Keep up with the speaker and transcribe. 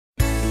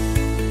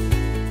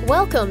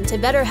Welcome to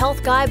Better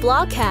Health Guy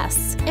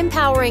Blogcasts,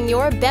 empowering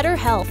your better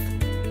health.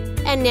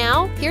 And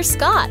now, here's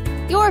Scott,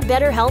 your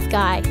Better Health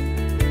Guy.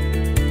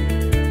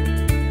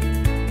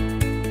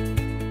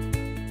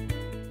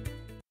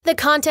 The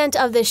content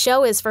of this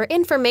show is for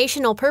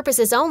informational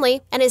purposes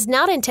only and is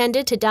not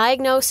intended to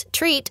diagnose,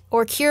 treat,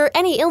 or cure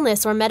any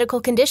illness or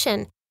medical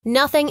condition.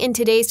 Nothing in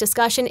today's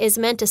discussion is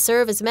meant to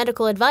serve as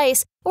medical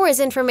advice or as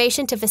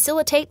information to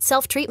facilitate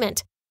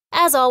self-treatment.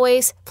 As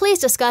always, please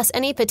discuss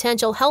any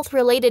potential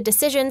health-related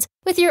decisions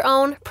with your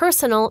own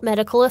personal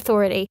medical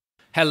authority.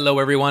 Hello,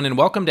 everyone, and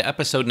welcome to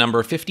episode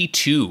number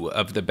 52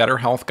 of the Better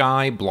Health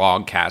Guy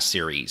blogcast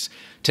series.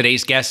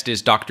 Today's guest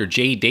is Dr.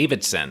 J.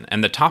 Davidson,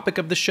 and the topic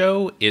of the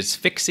show is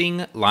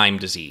fixing Lyme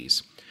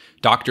disease.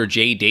 Dr.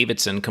 J.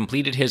 Davidson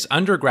completed his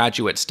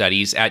undergraduate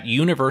studies at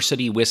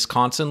University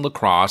Wisconsin-La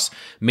Crosse,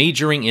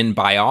 majoring in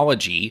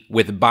biology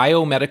with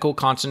biomedical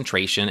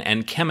concentration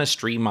and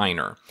chemistry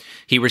minor.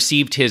 He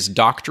received his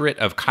doctorate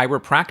of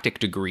chiropractic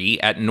degree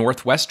at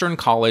Northwestern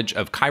College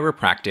of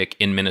Chiropractic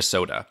in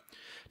Minnesota.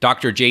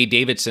 Dr. J.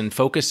 Davidson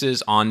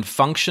focuses on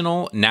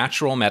functional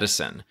natural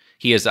medicine.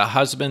 He is a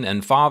husband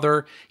and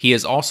father. He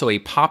is also a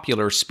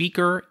popular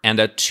speaker and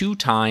a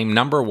two-time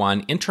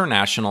 #1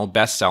 international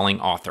best-selling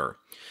author.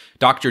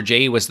 Dr.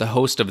 J was the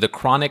host of the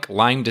Chronic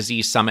Lyme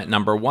Disease Summit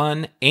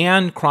 #1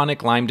 and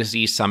Chronic Lyme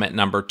Disease Summit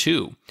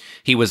 #2.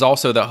 He was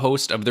also the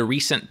host of the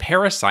recent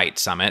Parasite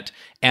Summit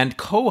and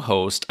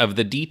co-host of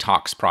the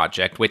Detox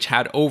Project, which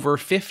had over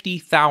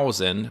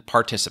 50,000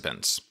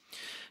 participants.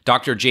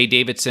 Dr. J.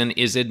 Davidson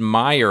is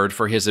admired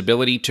for his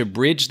ability to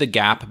bridge the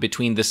gap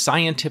between the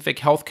scientific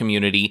health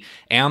community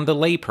and the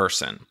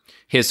layperson.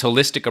 His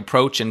holistic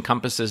approach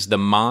encompasses the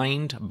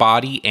mind,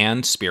 body,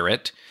 and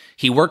spirit.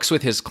 He works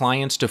with his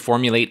clients to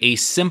formulate a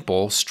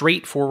simple,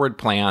 straightforward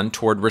plan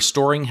toward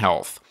restoring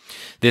health.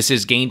 This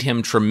has gained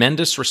him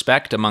tremendous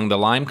respect among the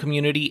Lyme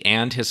community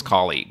and his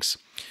colleagues.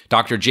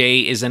 Dr.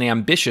 J is an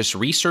ambitious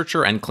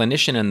researcher and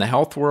clinician in the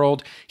health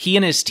world. He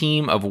and his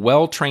team of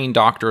well-trained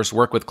doctors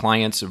work with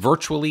clients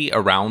virtually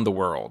around the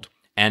world.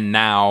 And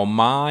now,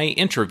 my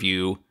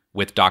interview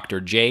with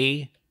Dr.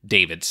 J.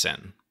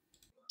 Davidson.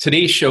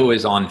 Today's show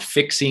is on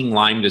fixing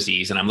Lyme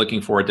disease, and I'm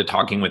looking forward to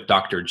talking with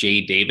Dr. J.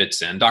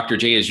 Davidson. Dr.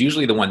 J is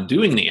usually the one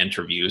doing the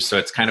interviews, so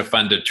it's kind of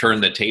fun to turn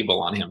the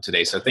table on him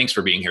today. So thanks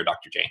for being here,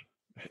 Dr. J.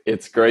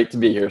 It's great to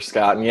be here,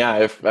 Scott. And yeah,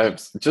 if I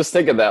just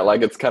think of that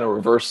like it's kind of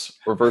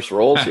reverse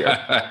roles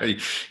here.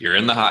 You're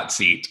in the hot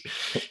seat.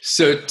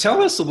 So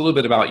tell us a little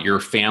bit about your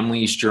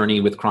family's journey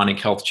with chronic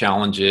health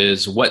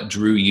challenges. What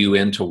drew you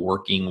into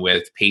working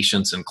with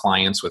patients and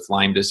clients with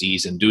Lyme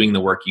disease and doing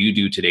the work you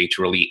do today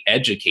to really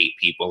educate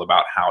people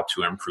about how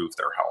to improve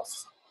their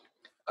health?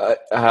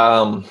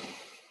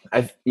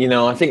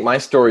 I think my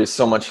story is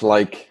so much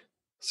like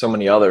so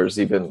many others,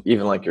 even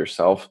like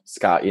yourself,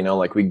 Scott,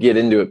 like we get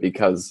into it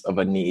because of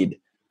a need.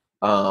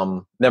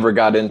 Never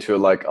got into it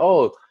like,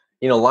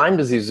 Lyme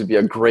disease would be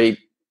a great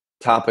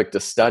topic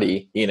to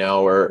study,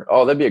 or,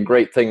 that'd be a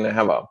great thing to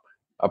have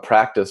a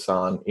practice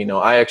on.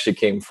 I actually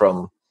came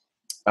from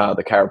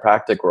the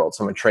chiropractic world.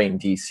 So I'm a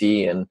trained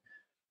DC and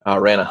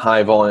ran a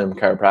high volume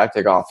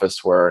chiropractic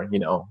office where,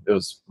 it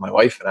was my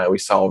wife and I, we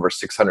saw over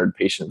 600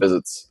 patient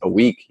visits a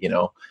week,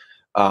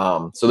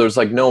 so there's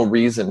like no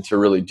reason to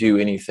really do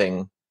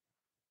anything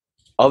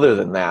other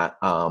than that.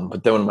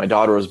 But then when my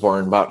daughter was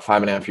born about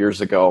 5.5 years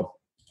ago,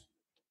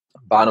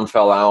 bottom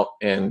fell out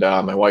and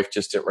my wife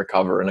just didn't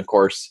recover. And of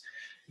course,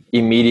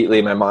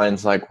 immediately my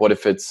mind's like, what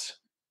if it's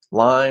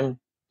Lyme?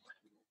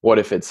 What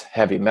if it's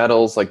heavy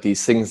metals? Like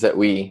these things that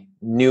we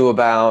knew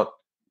about,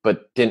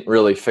 but didn't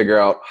really figure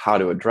out how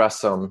to address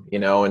them,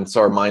 and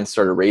so our minds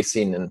started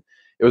racing. And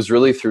it was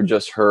really through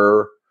just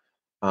her,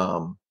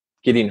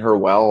 getting her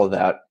well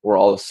that we're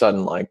all of a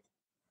sudden like,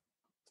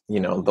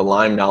 the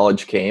Lyme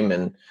knowledge came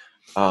and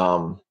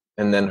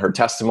then her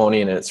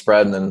testimony and it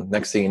spread. And then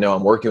next thing you know,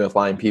 I'm working with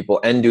Lyme people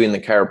and doing the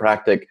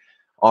chiropractic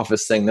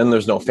office thing. Then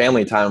there's no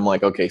family time. I'm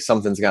like, okay,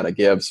 something's got to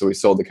give. So we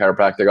sold the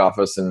chiropractic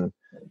office and,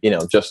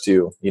 just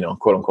to,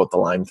 quote unquote, the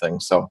Lyme thing.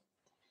 So.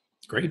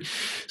 Great.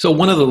 So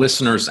one of the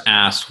listeners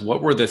asked,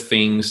 what were the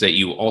things that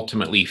you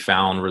ultimately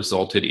found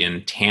resulted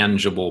in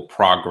tangible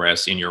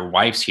progress in your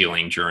wife's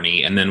healing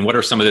journey? And then what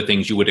are some of the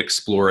things you would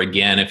explore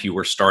again if you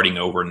were starting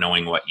over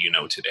knowing what you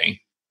know today?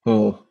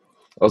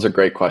 Those are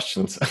great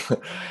questions.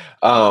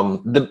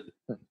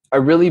 I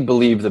really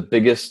believe the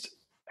biggest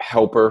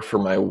helper for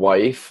my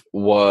wife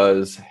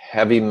was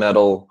heavy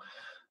metal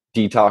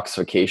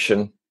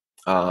detoxification.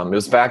 It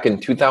was back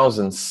in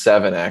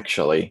 2007,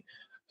 actually.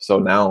 So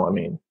now,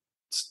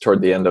 it's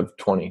toward the end of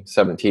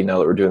 2017 now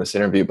that we're doing this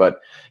interview, but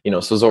so it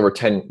was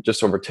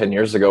just over 10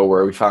 years ago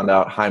where we found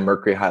out high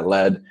mercury, high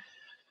lead,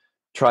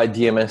 tried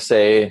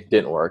DMSA,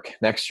 didn't work.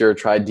 Next year,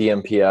 tried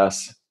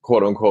DMPS,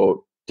 quote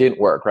unquote, didn't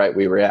work, right?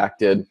 We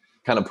reacted,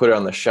 kind of put it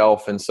on the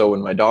shelf. And so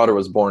when my daughter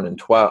was born in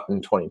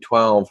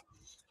 2012,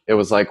 it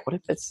was like, what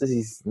if it's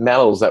these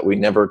metals that we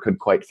never could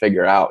quite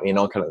figure out,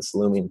 kind of this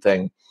looming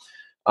thing.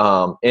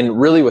 And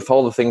really with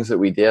all the things that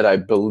we did, I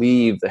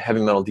believe the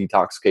heavy metal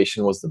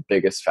detoxification was the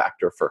biggest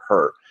factor for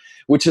her.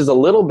 which is a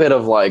little bit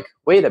of like,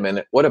 wait a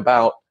minute, what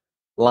about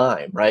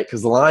Lyme, right?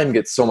 Because Lyme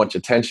gets so much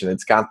attention.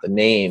 It's got the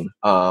name.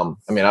 I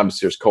mean,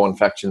 obviously there's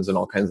co-infections and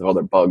all kinds of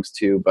other bugs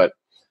too, but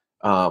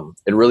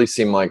it really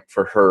seemed like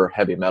for her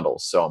heavy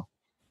metals. So,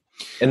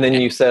 and then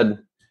you said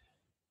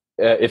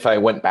if I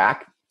went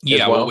back,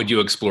 yeah, what would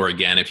you explore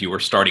again if you were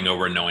starting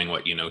over and knowing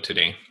what you know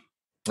today?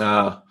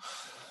 I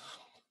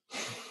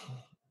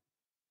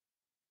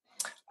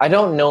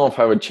don't know if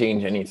I would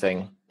change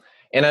anything.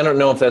 And I don't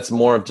know if that's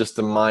more of just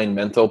a mind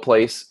mental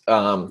place.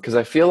 Because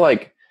I feel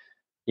like,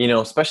 you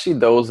know, especially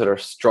those that are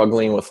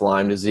struggling with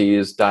Lyme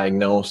disease,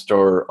 diagnosed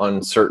or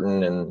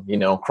uncertain, and, you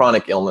know,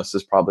 chronic illness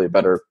is probably a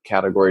better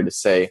category to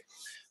say.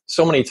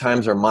 So many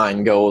times our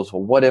mind goes,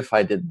 well, what if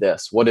I did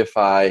this? What if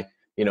I,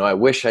 you know, I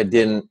wish I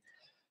didn't.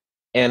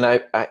 And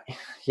I,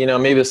 you know,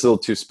 maybe it's a little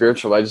too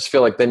spiritual, but I just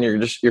feel like then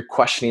you're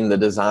questioning the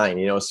design,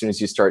 you know, as soon as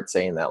you start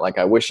saying that, like,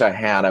 I wish I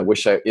had,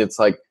 it's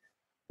like,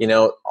 you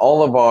know,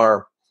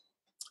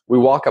 we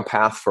walk a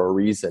path for a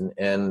reason.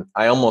 And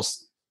I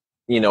almost,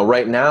 you know,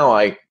 right now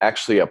I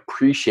actually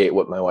appreciate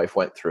what my wife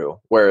went through.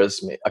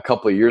 Whereas a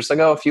couple of years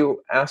ago, if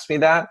you asked me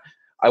that,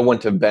 I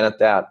wouldn't have been at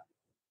that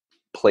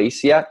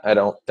place yet. I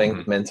don't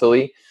think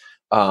mentally.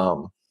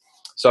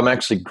 So I'm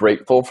actually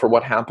grateful for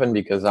what happened,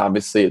 because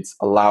obviously it's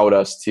allowed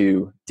us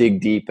to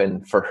dig deep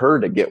and for her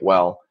to get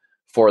well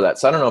for that.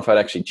 So I don't know if I'd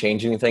actually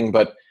change anything,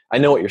 but I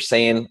know what you're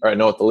saying, or I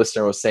know what the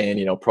listener was saying,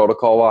 you know,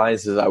 protocol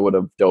wise, is I would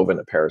have dove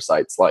into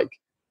parasites like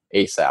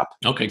ASAP.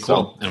 Okay,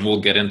 cool. And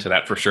we'll get into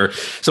that for sure.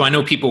 So I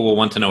know people will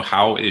want to know,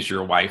 how is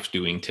your wife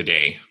doing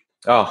today?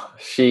 Oh,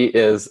 she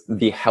is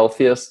the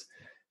healthiest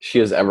she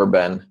has ever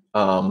been.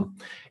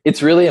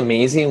 It's really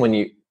amazing when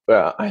you,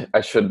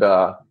 I should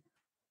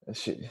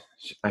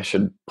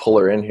pull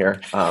her in here.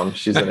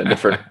 She's in a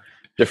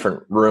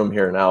different room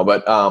here now,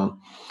 but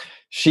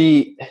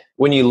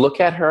when you look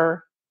at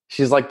her,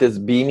 she's like this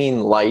beaming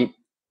light.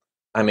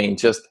 I mean,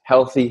 just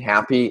healthy,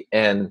 happy.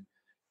 And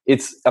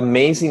it's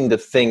amazing to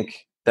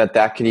think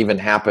that could even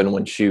happen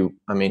when she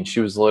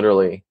was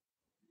literally,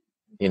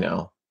 you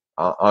know,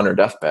 on her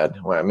deathbed.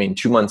 I mean,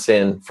 2 months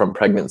in from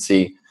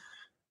pregnancy,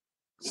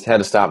 had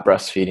to stop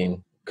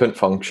breastfeeding, couldn't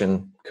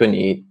function, couldn't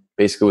eat,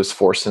 basically was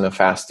forced into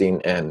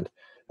fasting, and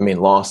I mean,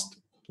 lost,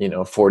 you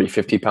know, 40,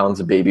 50 pounds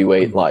of baby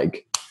weight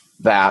like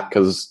that.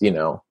 Cause, you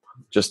know,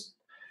 just,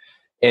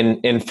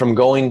 and from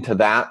going to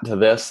that, to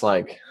this,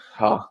 like,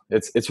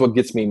 it's what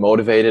gets me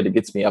motivated. It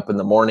gets me up in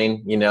the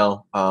morning, you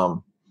know?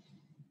 Awesome.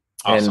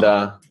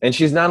 And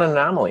she's not an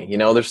anomaly. You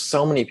know, there's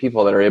so many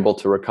people that are able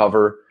to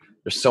recover.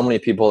 There's so many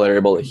people that are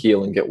able to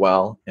heal and get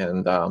well.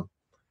 And,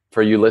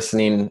 for you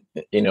listening,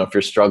 you know, if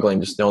you're struggling,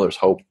 just know there's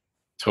hope.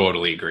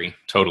 Totally agree.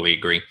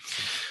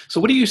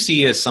 So what do you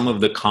see as some of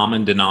the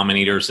common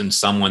denominators in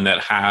someone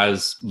that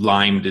has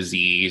Lyme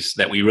disease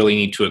that we really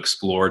need to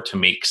explore to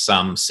make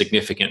some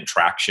significant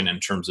traction in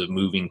terms of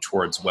moving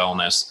towards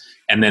wellness?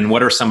 And then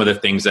what are some of the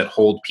things that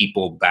hold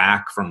people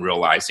back from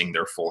realizing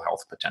their full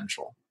health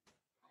potential?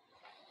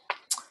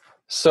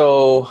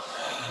 So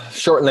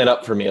shorten that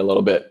up for me a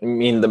little bit. I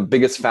mean, the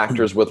biggest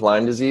factors with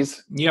Lyme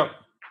disease? Yep.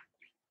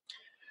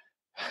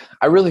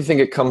 I really think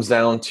it comes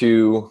down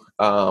to,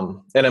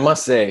 and I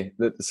must say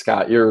that,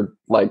 Scott, you're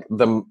like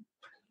the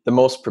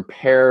most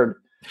prepared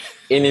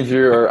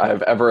interviewer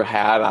I've ever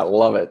had. I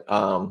love it.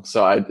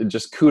 So I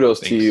just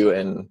kudos to you,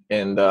 and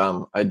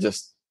I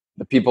just,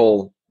 the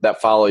people that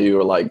follow you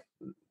are like,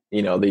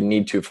 you know, they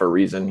need to for a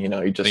reason. You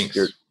know,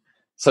 you're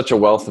such a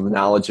wealth of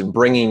knowledge and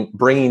bringing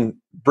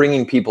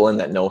people in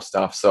that know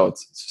stuff. So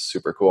it's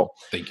super cool.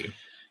 Thank you.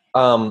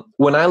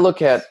 When I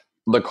look at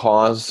the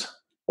cause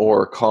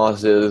or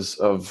causes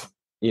of,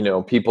 you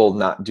know, people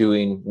not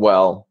doing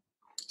well,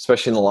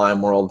 especially in the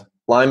Lyme world,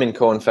 Lyme and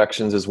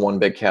co-infections is one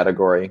big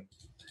category.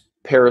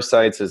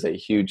 Parasites is a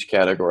huge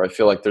category. I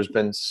feel like there's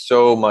been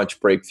so much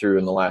breakthrough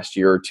in the last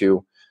year or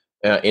two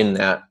in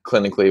that,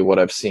 clinically, what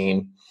I've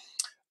seen.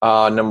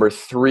 Number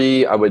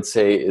 3, I would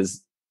say,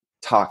 is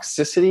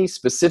toxicity,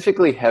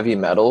 specifically heavy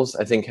metals.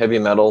 I think heavy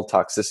metal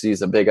toxicity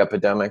is a big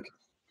epidemic.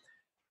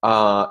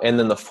 And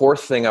then the 4th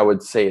thing I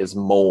would say is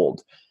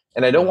mold.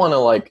 And I don't want to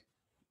like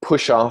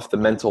push off the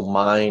mental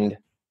mind,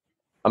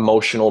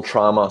 emotional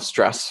trauma,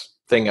 stress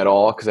thing at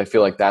all, because I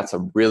feel like that's a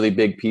really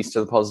big piece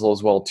to the puzzle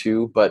as well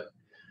too. But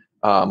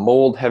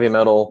mold, heavy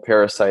metal,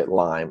 parasite,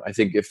 Lyme. I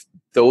think if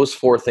those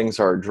 4 things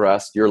are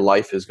addressed, your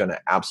life is going to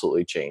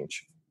absolutely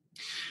change.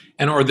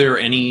 And are there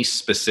any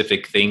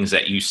specific things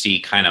that you see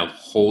kind of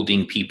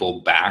holding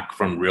people back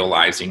from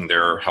realizing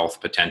their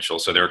health potential?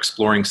 So they're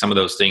exploring some of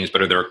those things,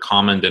 but are there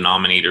common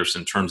denominators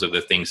in terms of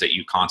the things that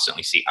you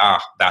constantly see?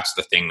 That's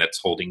the thing that's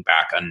holding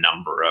back a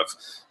number of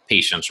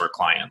patients or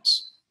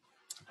clients.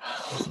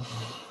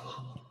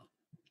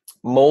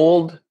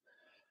 Mold,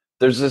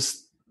 there's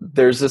this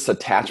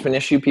attachment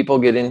issue people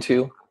get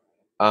into,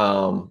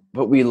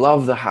 but we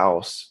love the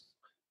house,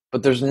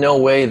 but there's no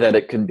way that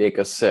it could make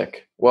us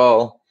sick.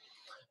 Well,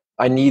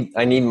 I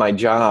need my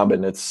job,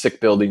 and it's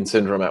sick building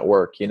syndrome at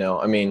work. You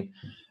know, I mean,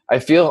 I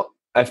feel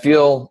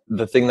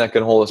the thing that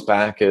can hold us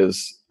back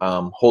is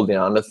holding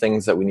on to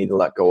things that we need to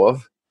let go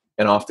of.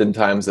 And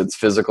oftentimes it's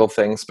physical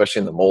things,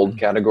 especially in the mold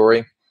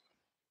category.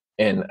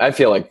 And I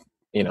feel like,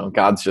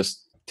 God's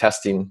just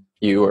testing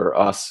you or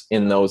us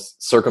in those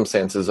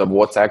circumstances of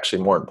what's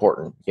actually more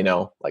important,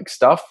 like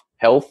stuff,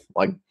 health,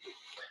 like,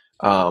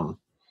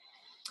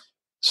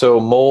 so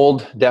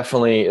mold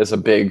definitely is a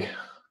big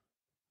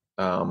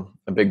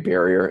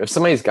barrier. If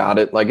somebody's got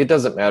it, like, it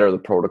doesn't matter the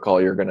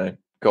protocol you're going to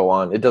go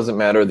on. It doesn't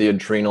matter the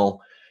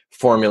adrenal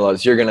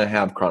formulas. You're going to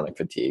have chronic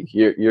fatigue.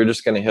 You're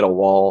just going to hit a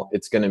wall.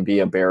 It's going to be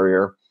a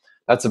barrier.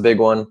 That's a big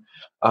one.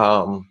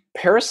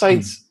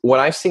 Parasites, what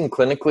I've seen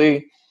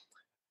clinically,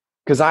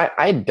 because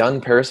I'd done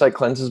parasite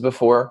cleanses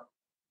before.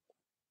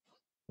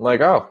 I'm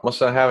like, oh,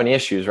 must not have any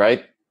issues,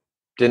 right?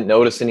 Didn't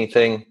notice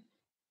anything.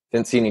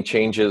 Didn't see any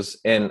changes.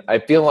 And I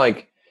feel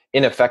like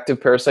ineffective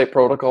parasite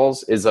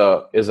protocols is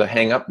a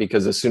hang up,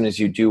 because as soon as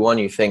you do one,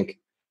 you think,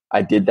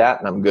 I did that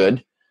and I'm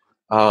good.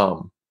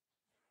 And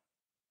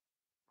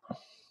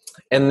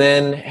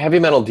then heavy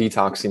metal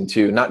detoxing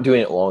too, not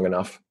doing it long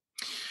enough.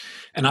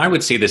 And I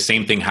would say the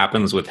same thing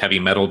happens with heavy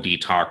metal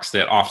detox,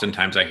 that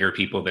oftentimes I hear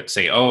people that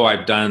say, oh,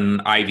 I've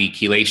done IV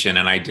chelation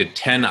and I did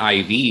 10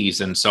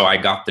 IVs. And so I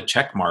got the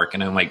check mark.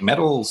 And I'm like,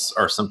 metals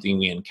are something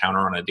we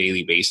encounter on a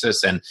daily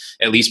basis. And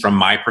at least from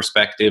my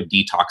perspective,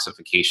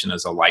 detoxification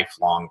is a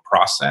lifelong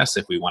process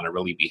if we want to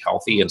really be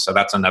healthy. And so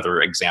that's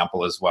another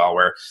example as well,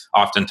 where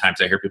oftentimes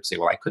I hear people say,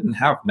 well, I couldn't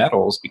have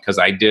metals because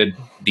I did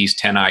these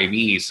 10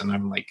 IVs. And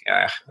I'm like,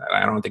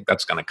 I don't think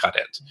that's going to cut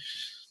it.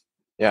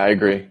 Yeah, I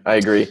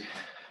agree.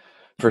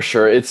 For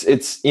sure.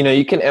 It's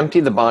you can empty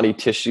the body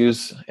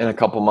tissues in a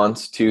couple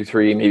months, 2,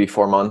 3, maybe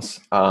 4 months.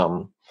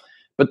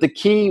 But the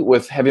key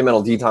with heavy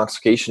metal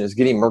detoxification is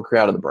getting mercury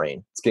out of the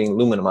brain. It's getting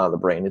aluminum out of the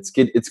brain.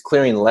 It's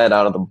clearing lead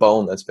out of the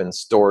bone that's been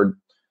stored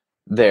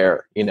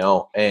there,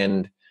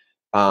 and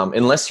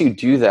unless you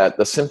do that,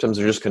 the symptoms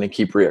are just going to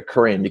keep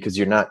reoccurring because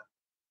you're not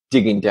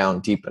digging down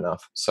deep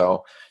enough.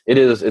 So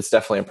it's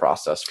definitely a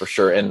process for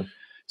sure. And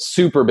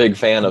super big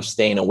fan of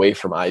staying away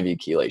from IV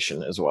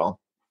chelation as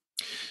well.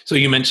 So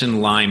you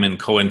mentioned Lyme and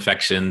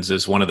co-infections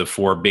as one of the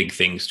 4 big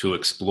things to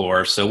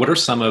explore. So what are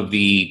some of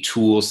the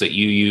tools that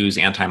you use,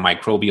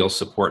 antimicrobial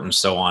support and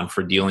so on,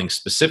 for dealing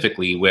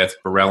specifically with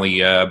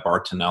Borrelia,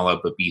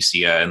 Bartonella,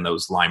 Babesia, and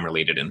those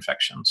Lyme-related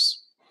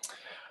infections?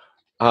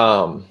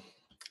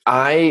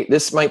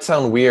 This might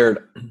sound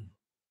weird.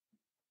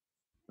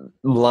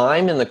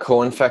 Lyme and the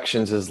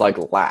co-infections is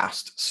like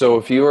last. So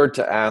if you were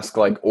to ask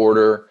like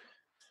order,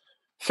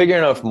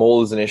 figuring out if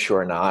mold is an issue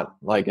or not,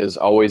 like, is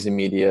always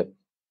immediate.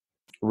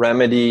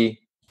 Remedy,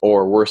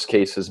 or worst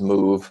case is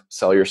move,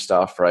 sell your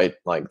stuff, right?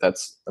 Like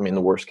that's,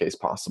 the worst case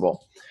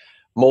possible.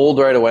 Mold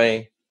right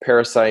away,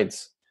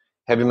 parasites,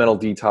 heavy metal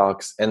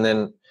detox. And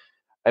then,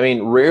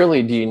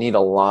 rarely do you need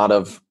a lot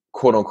of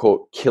quote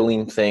unquote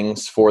killing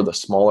things for the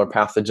smaller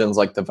pathogens,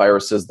 like the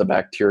viruses, the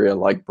bacteria,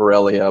 like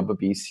Borrelia,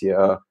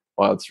 Babesia.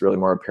 Well, it's really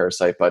more a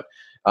parasite, but,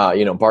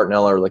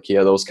 Bartonella or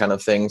Lichia, those kind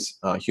of things,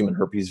 human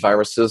herpes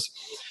viruses.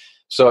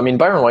 So,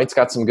 Byron White's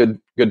got some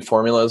good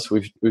formulas.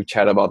 We've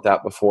chatted about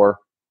that before.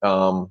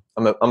 I'm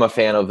a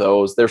fan of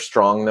those. They're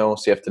strong though,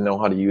 so you have to know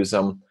how to use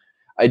them.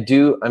 I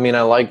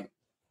like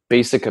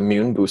basic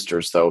immune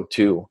boosters though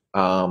too.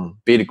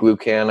 Beta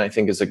glucan I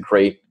think is a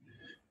great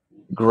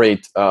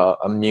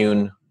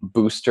immune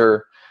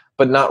booster,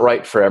 but not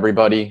right for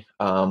everybody.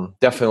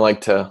 Definitely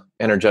like to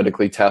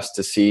energetically test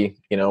to see,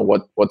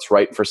 what's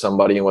right for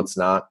somebody and what's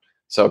not.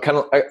 So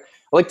I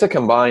like to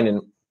combine,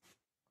 and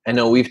I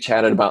know we've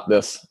chatted about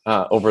this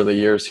over the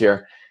years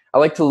here. I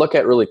like to look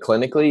at really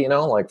clinically,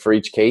 like for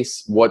each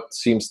case, what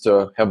seems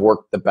to have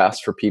worked the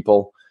best for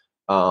people,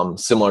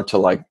 similar to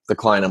like the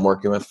client I'm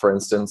working with, for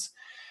instance.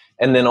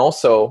 And then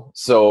also,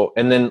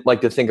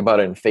 like to think about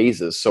it in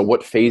phases. So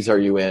what phase are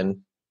you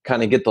in?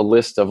 Kind of get the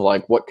list of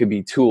like what could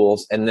be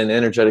tools, and then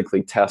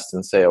energetically test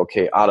and say,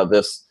 okay, out of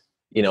this,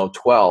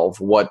 12,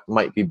 what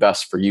might be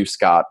best for you,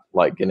 Scott?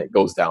 Like, and it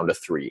goes down to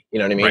 3, you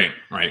know what I mean?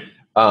 Right.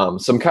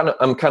 So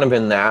I'm kind of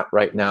in that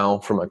right now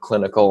from a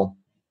clinical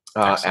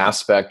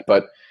aspect,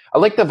 but I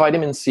like the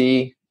vitamin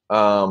C,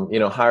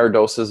 higher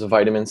doses of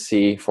vitamin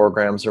C, 4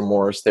 grams or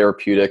more is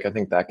therapeutic. I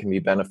think that can be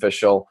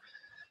beneficial.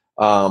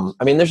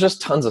 There's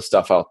just tons of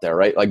stuff out there,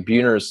 right? Like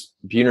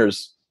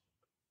Buhner's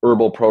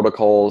herbal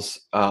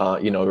protocols,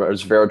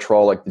 there's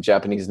Veratrol, like the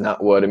Japanese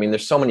nutwood.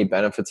 There's so many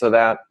benefits of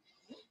that,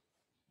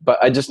 but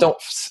I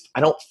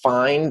don't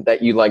find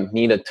that you like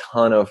need a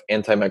ton of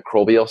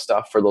antimicrobial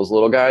stuff for those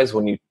little guys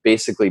when you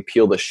basically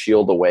peel the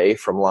shield away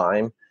from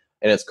Lyme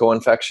and its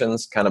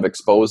co-infections, kind of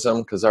expose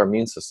them, because our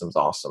immune system's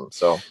awesome.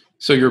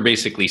 So you're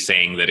basically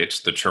saying that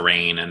it's the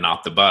terrain and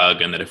not the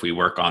bug, and that if we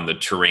work on the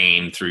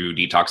terrain through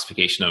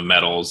detoxification of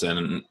metals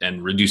and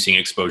reducing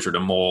exposure to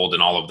mold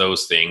and all of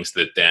those things,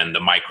 that then the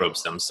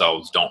microbes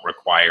themselves don't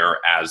require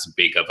as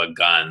big of a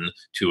gun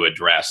to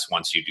address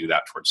once you do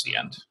that towards the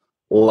end.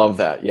 Love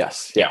that.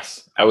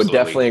 Yes. I would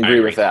definitely agree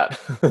with that.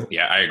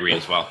 Yeah, I agree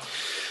as well.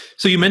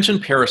 So you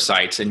mentioned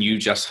parasites, and you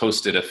just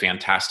hosted a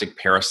fantastic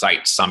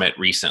Parasite Summit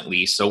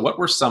recently. So what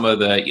were some of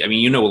the, I mean,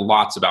 you know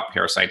lots about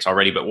parasites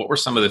already, but what were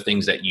some of the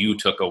things that you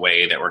took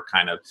away that were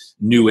kind of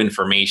new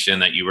information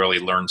that you really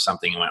learned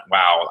something and went,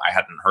 wow, I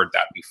hadn't heard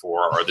that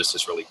before, or this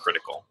is really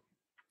critical?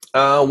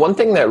 One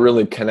thing that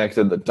really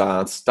connected the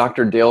dots,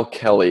 Dr. Dale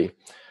Kelly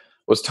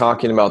was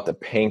talking about the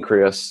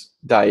pancreas,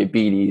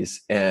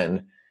 diabetes,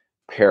 and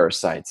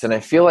parasites. And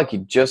I feel like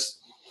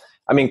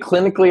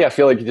clinically, I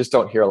feel like you just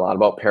don't hear a lot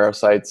about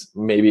parasites,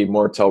 maybe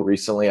more till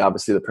recently.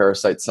 Obviously, the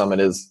Parasite Summit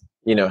is,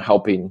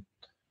 helping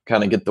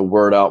kind of get the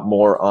word out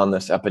more on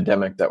this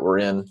epidemic that we're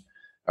in,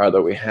 or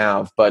that we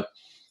have. But,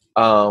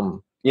 it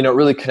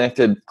really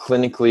connected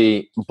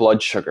clinically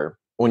blood sugar.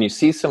 When you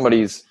see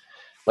somebody's,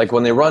 like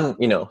when they run,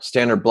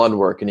 standard blood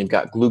work and you've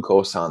got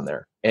glucose on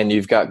there and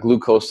you've got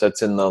glucose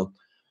that's in the,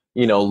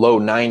 low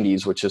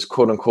 90s, which is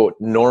quote unquote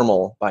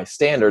normal by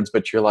standards,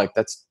 but you're like,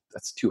 that's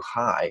too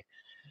high.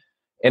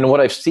 And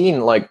what I've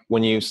seen, like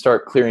when you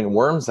start clearing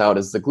worms out,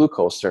 is the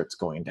glucose starts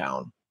going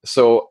down.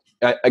 So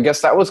I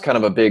guess that was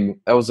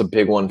a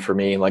big one for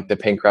me, like the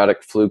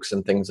pancreatic flukes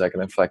and things that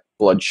can affect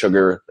blood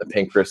sugar, the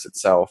pancreas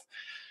itself.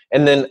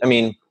 And then,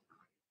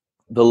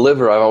 the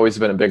liver, I've always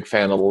been a big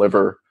fan of the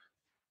liver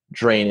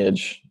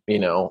drainage,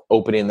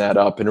 opening that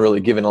up and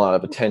really giving a lot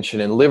of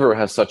attention. And liver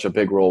has such a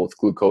big role with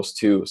glucose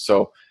too.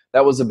 So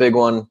that was a big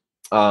one.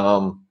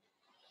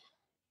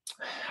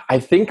 I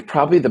think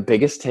probably the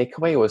biggest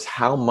takeaway was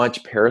how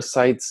much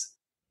parasites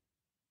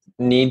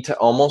need to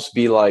almost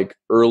be like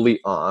early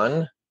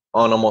on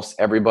almost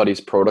everybody's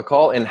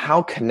protocol, and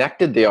how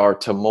connected they are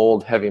to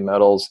mold, heavy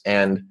metals,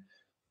 and,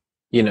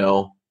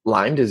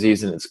 Lyme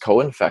disease and its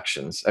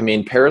co-infections. I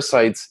mean,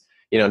 parasites,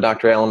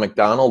 Dr. Alan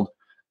McDonald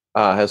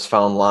has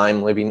found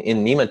Lyme living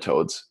in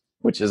nematodes,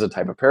 which is a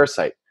type of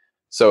parasite.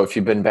 So if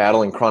you've been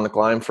battling chronic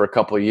Lyme for a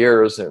couple of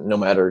years, no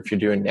matter if you're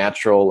doing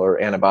natural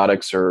or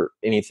antibiotics or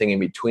anything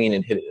in between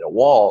and hitting a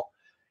wall,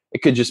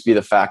 it could just be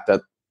the fact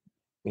that,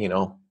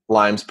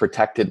 Lyme's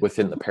protected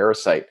within the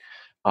parasite.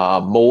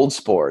 Mold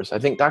spores. I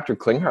think Dr.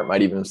 Klinghardt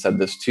might even have said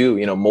this too.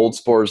 Mold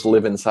spores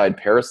live inside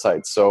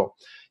parasites. So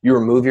you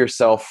remove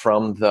yourself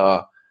from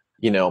the,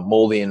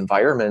 moldy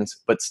environment,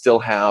 but still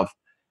have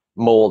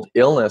mold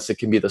illness. It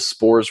can be the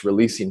spores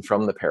releasing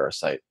from the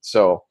parasite.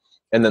 So,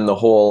 and then the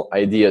whole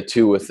idea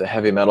too with the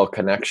heavy metal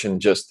connection,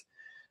 just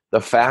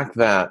the fact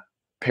that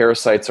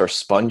parasites are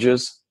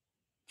sponges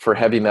for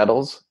heavy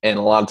metals. And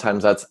a lot of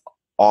times that's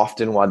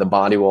often why the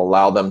body will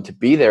allow them to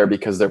be there,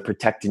 because they're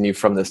protecting you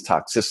from this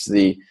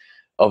toxicity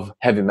of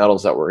heavy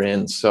metals that we're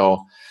in.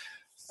 So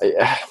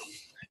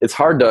it's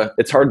hard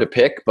to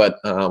pick, but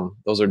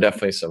those are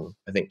definitely some,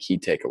 I think, key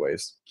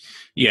takeaways.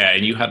 Yeah,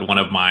 and you had one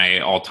of my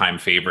all-time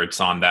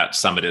favorites on that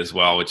summit as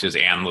well, which is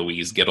Anne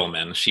Louise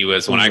Gittleman. She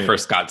was, when I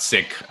first got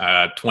sick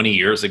 20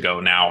 years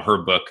ago now, her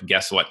book,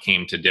 Guess What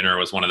Came to Dinner,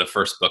 was one of the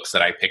first books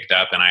that I picked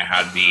up, and I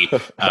had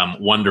the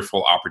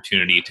wonderful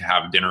opportunity to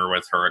have dinner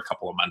with her a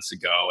couple of months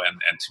ago,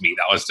 and to me,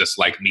 that was just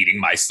like meeting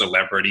my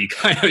celebrity,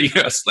 kind of,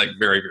 yes, like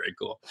very, very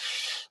cool.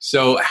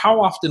 So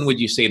how often would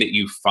you say that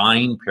you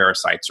find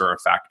parasites are a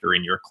factor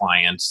in your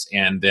clients?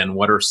 And then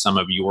what are some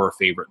of your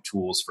favorite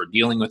tools for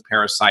dealing with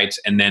parasites?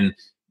 And then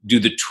do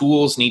the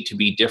tools need to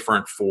be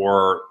different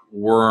for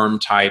worm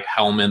type,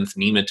 helminth,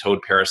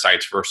 nematode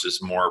parasites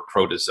versus more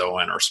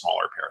protozoan or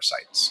smaller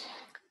parasites?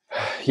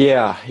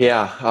 Yeah.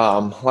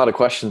 A lot of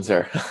questions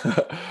there.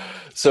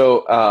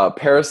 So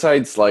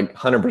parasites, like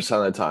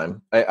 100% of the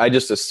time, I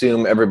just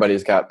assume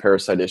everybody's got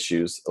parasite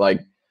issues.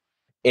 Like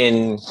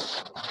I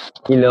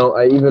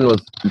even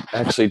was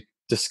actually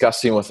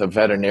discussing with a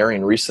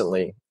veterinarian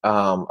recently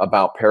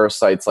about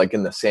parasites, like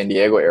in the San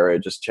Diego area,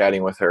 just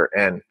chatting with her.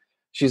 And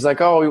she's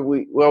like, oh,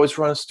 we always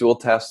run a stool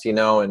test,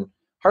 and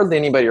hardly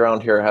anybody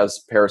around here has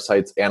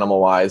parasites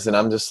animal-wise. And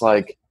I'm just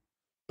like,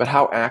 but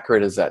how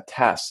accurate is that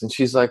test? And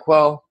she's like,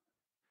 well,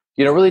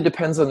 it really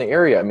depends on the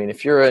area. I mean,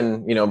 if you're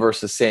in,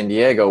 versus San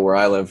Diego, where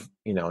I live,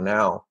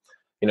 now,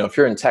 if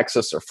you're in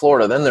Texas or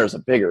Florida, then there's a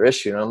bigger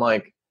issue. And I'm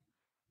like,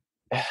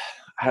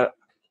 I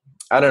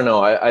don't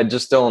know. I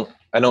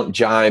don't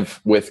jive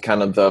with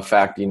kind of the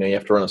fact, you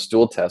have to run a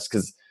stool test,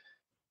 because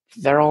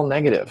they're all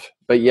negative.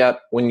 But yet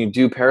when you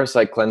do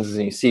parasite cleanses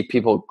and you see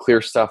people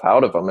clear stuff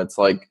out of them, it's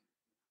like,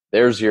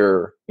 there's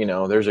your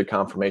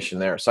confirmation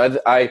there. So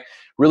I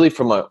really,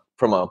 from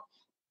a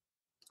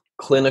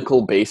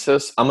clinical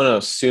basis, I'm going to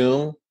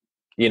assume,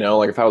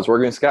 like if I was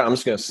working with Scott, I'm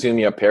just going to assume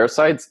you have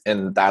parasites,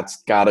 and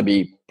that's got to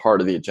be part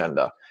of the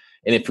agenda.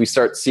 And if we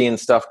start seeing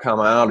stuff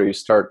come out, or you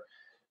start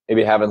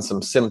maybe having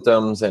some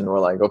symptoms and we're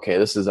like, okay,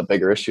 this is a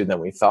bigger issue than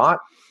we thought,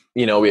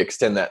 we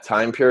extend that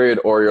time period.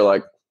 Or you're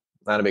like,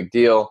 not a big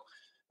deal,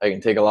 I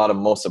can take a lot of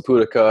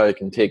Mosaputica, I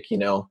can take,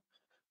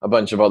 a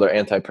bunch of other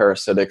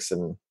antiparasitics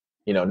and,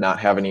 not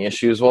have any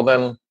issues. Well,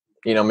 then,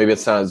 maybe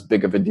it's not as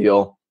big of a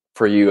deal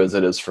for you as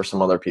it is for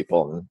some other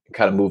people, and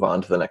kind of move on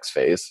to the next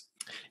phase.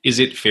 Is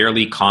it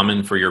fairly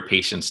common for your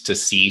patients to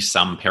see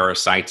some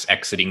parasites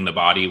exiting the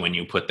body when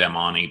you put them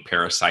on a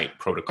parasite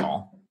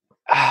protocol?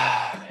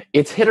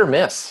 It's hit or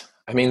miss.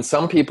 I mean,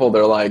 some people,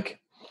 they're like,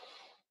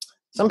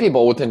 some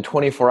people within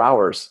 24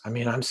 hours, I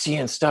mean, I'm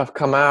seeing stuff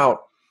come out,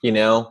 and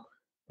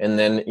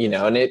then,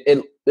 and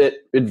it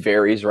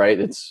varies, right?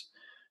 It's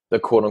the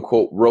quote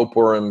unquote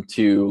ropeworm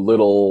to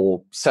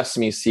little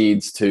sesame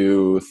seeds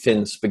to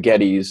thin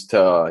spaghettis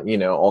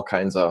to, all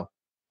kinds of,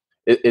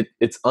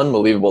 it's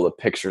unbelievable the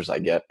pictures I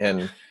get.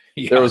 And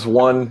there was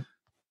one,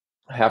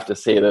 I have to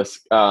say this,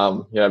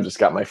 I've just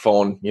got my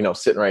phone,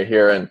 sitting right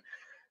here. And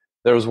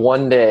there was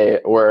one day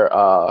where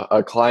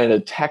a client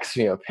had texted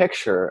me a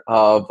picture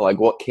of like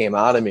what came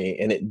out of me,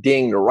 and it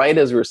dinged right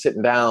as we were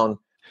sitting down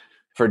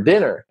for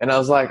dinner. And I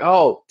was like,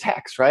 oh,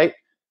 text, right?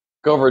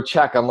 Go over,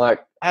 check. I'm like,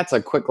 that's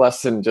a quick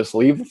lesson. Just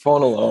leave the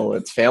phone alone.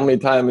 It's family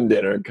time and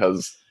dinner,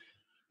 because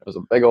there was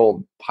a big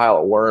old pile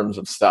of worms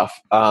and stuff.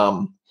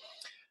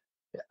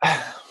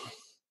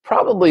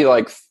 Probably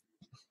like,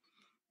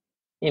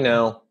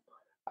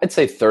 I'd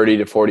say 30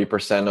 to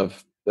 40%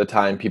 of the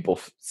time people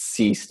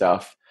see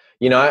stuff.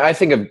 I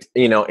think of,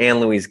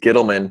 Ann-Louise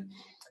Gittleman.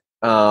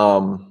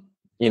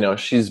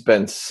 She's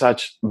been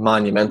such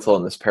monumental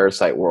in this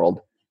parasite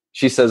world.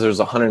 She says there's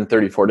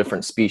 134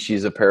 different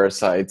species of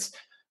parasites.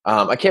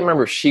 I can't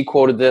remember if she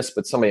quoted this,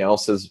 but somebody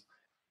else has,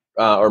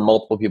 or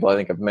multiple people I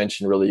think have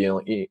mentioned really,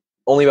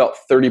 only about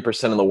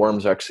 30% of the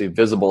worms are actually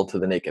visible to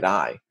the naked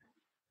eye.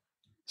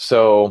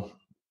 So,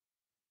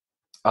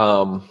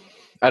 I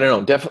don't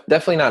know,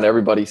 definitely not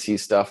everybody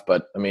sees stuff,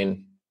 but I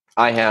mean,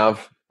 I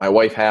have, my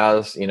wife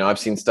has, I've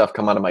seen stuff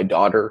come out of my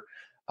daughter.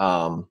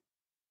 And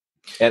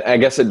I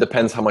guess it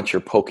depends how much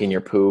you're poking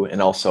your poo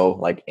and also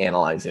like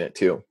analyzing it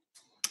too.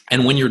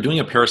 And when you're doing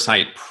a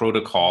parasite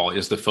protocol,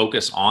 is the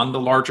focus on the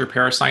larger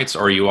parasites,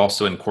 or are you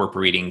also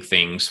incorporating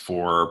things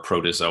for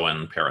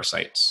protozoan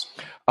parasites?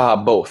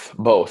 Both.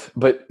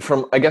 But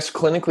from, I guess,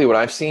 clinically what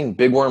I've seen,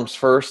 big worms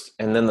first,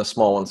 and then the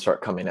small ones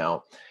start coming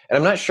out. And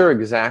I'm not sure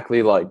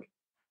exactly like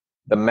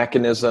the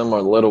mechanism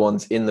or the little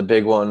ones in the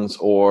big ones,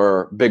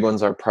 or big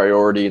ones are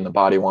priority and the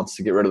body wants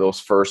to get rid of those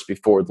first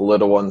before the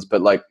little ones.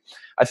 But like,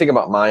 I think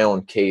about my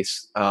own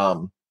case,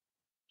 one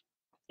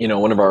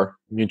of our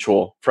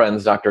mutual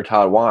friends, Dr.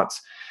 Todd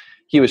Watts,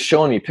 he was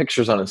showing me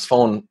pictures on his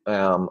phone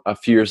a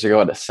few years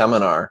ago at a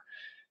seminar.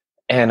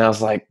 And I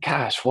was like,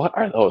 gosh, what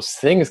are those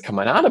things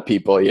coming out of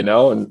people,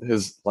 and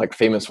his like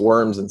famous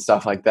worms and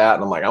stuff like that.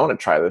 And I'm like, I want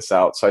to try this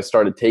out. So I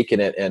started taking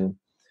it, and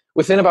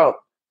within about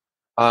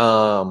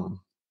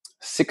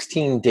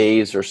 16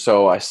 days or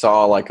so, I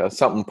saw like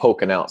something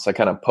poking out. So I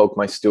kind of poked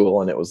my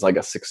stool, and it was like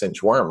a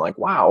 6-inch worm. Like,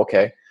 wow,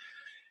 okay.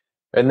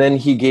 And then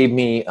he gave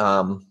me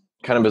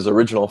kind of his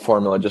original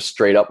formula, just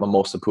straight up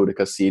mimosa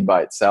pudica seed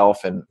by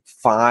itself. And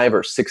 5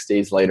 or 6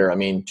 days later, I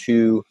mean,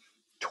 2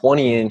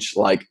 20-inch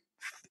like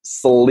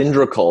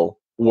cylindrical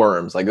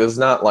worms. Like, this is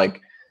not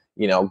like,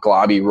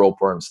 globby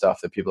ropeworm stuff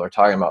that people are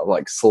talking about,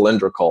 like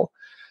cylindrical.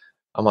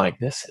 I'm like,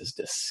 this is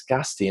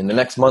disgusting. The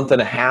next month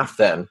and a half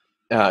then,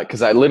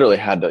 because I literally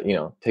had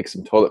to, take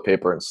some toilet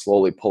paper and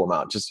slowly pull them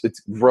out. Just,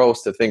 it's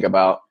gross to think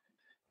about,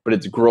 but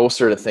it's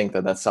grosser to think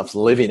that stuff's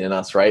living in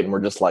us, right? And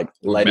we're just like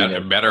letting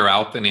it. Better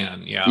out than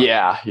in,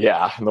 yeah.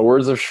 Yeah. In the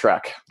words of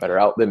Shrek, better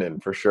out than in,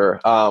 for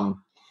sure.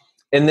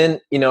 And then,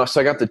 so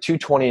I got the 2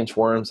 20-inch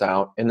worms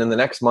out, and then the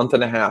next month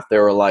and a half,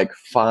 there were like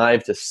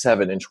 5 to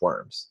 7-inch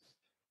worms.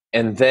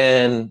 And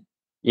then,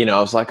 I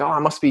was like, oh, I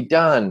must be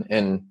done.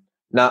 And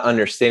not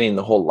understanding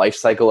the whole life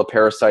cycle of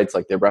parasites,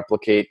 like they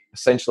replicate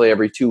essentially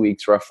every 2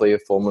 weeks, roughly, a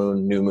full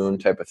moon, new moon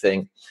type of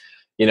thing.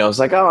 I was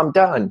like, oh, I'm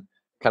done.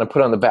 Kind of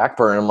put it on the back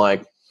burner. I'm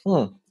like,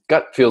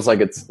 gut feels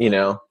like it's,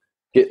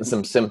 getting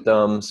some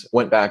symptoms,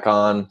 went back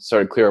on,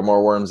 started clearing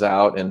more worms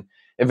out. And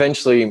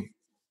eventually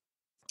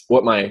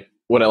what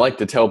I like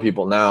to tell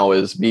people now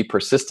is be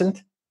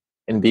persistent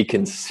and be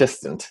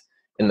consistent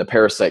in the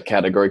parasite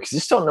category, because you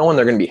just don't know when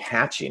they're going to be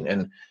hatching.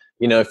 And,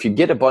 if you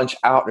get a bunch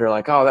out and you're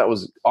like, oh, that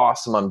was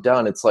awesome, I'm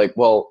done. It's like,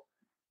 well,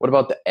 what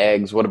about the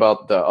eggs? What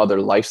about the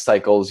other life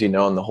cycles, and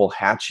the whole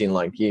hatching?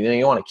 Like,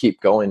 you want to keep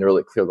going to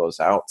really clear those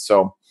out.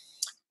 So,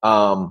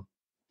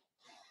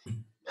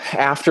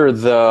 after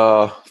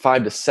the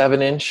 5 to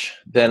 7-inch,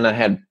 then I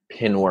had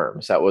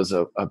pinworms. That was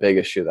a big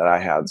issue that I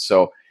had.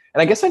 So,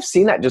 and I guess I've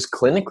seen that just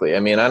clinically.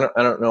 I mean, I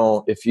don't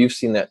know if you've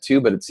seen that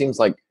too, but it seems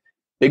like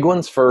big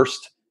ones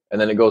first,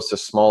 and then it goes to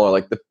smaller,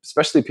 like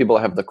especially people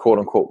that have the quote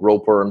unquote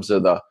ropeworms,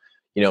 or the,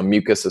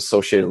 mucus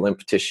associated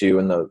lymph tissue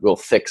and the real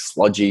thick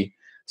sludgy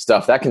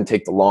stuff. That can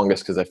take the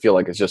longest, because I feel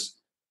like it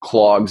just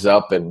clogs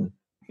up, and,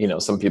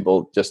 some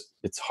people just,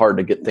 it's hard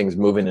to get things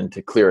moving and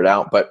to clear it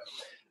out. But,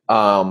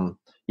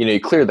 you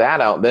clear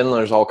that out, then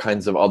there's all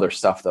kinds of other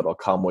stuff that'll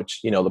come,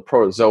 which, the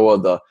protozoa,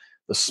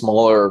 the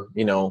smaller,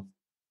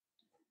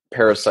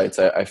 parasites,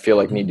 I feel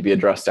like need to be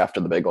addressed after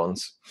the big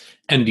ones.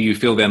 And do you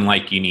feel then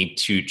like you need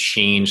to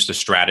change the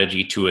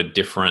strategy to a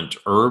different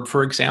herb,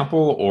 for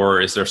example, or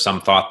is there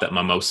some thought that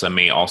mimosa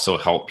may also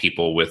help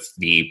people with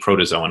the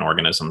protozoan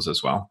organisms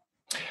as well?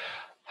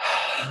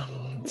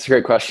 It's a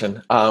great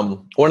question.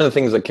 One of the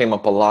things that came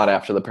up a lot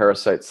after the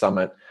Parasite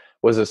Summit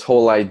was this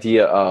whole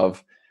idea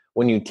of,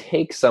 when you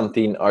take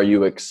something, are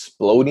you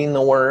exploding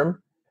the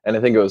worm? And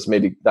I think it was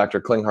maybe Dr.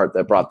 Klinghardt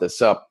that brought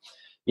this up.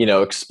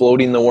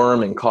 exploding the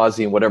worm and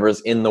causing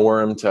whatever's in the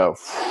worm to,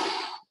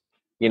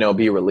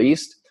 be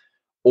released?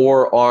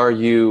 Or are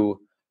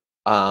you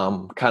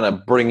kind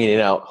of bringing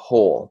it out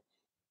whole?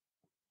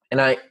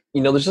 And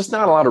there's just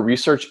not a lot of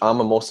research on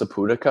Mimosa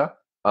pudica.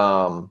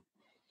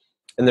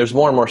 And there's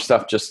more and more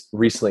stuff just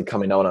recently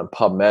coming out on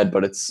PubMed,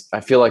 but I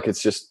feel like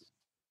it's just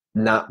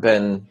not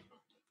been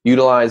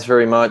utilized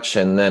very much.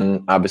 And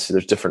then obviously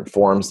there's different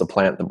forms, the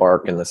plant, the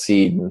bark, and the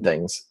seed and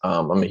things.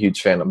 I'm a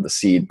huge fan of the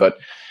seed, but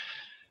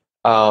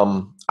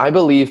I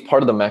believe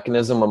part of the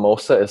mechanism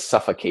Mimosa is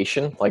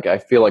suffocation. Like I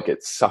feel like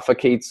it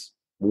suffocates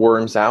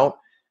worms out,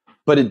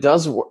 but it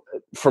does,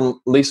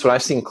 from at least what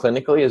I've seen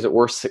clinically, is it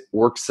works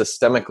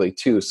systemically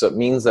too. So it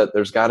means that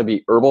there's got to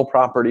be herbal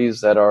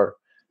properties that are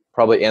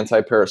probably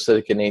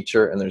anti-parasitic in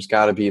nature, and there's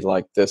got to be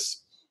like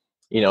this,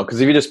 because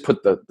if you just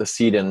put the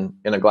seed in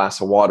a glass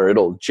of water,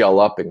 it'll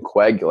gel up and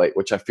coagulate,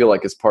 which I feel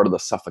like is part of the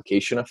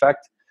suffocation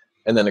effect.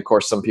 And then of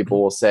course some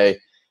people will say,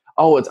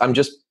 oh, I'm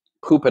just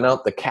pooping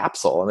out the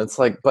capsule. And it's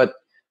like, but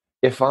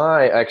if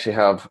I actually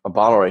have a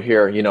bottle right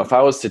here, if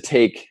I was to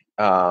take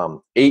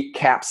 8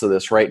 caps of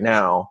this right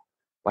now,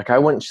 like I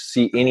wouldn't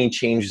see any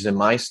changes in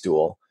my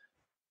stool,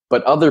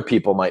 but other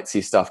people might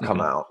see stuff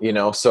come out,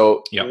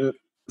 so yep.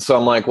 So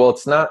I'm like, well,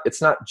 it's not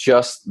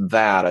just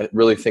that. I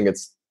really think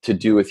it's to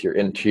do with your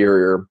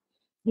interior,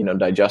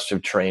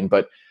 digestive train.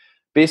 But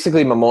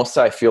basically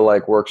Mimosa, I feel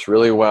like works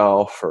really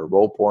well for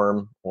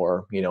ropeworm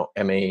or,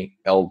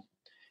 MALT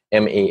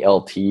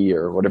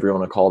or whatever you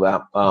want to call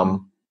that.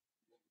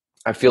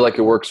 I feel like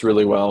it works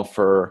really well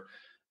for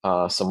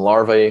some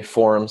larvae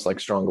forms like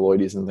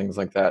strongyloides and things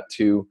like that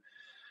too.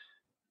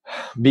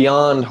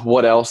 Beyond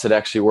what else it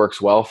actually works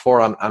well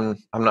for, I'm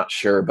not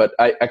sure, but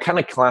I kind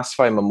of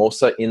classify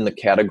Mimosa in the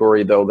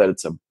category though that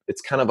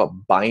it's kind of a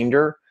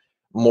binder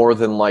more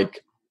than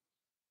like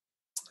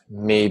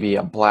maybe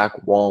a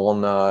black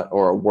walnut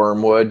or a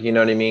wormwood, you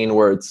know what I mean?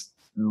 Where it's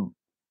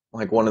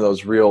like one of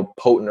those real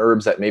potent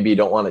herbs that maybe you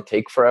don't want to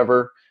take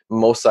forever.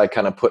 Mimosa I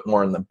kind of put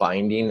more in the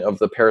binding of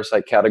the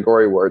parasite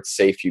category where it's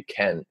safe, you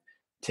can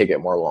take it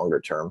more longer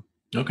term.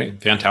 Okay,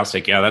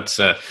 fantastic. Yeah, that's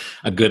a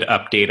good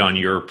update on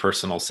your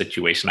personal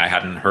situation. I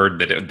hadn't heard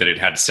that it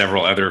had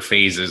several other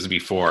phases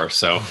before,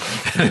 so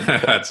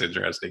that's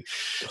interesting.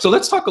 So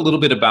let's talk a little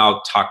bit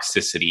about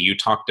toxicity. You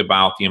talked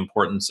about the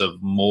importance of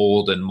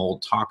mold and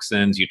mold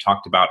toxins. You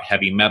talked about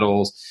heavy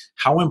metals.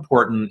 How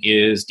important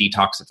is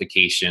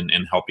detoxification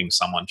in helping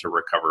someone to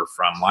recover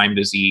from Lyme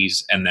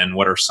disease? And then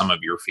what are some of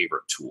your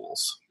favorite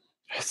tools?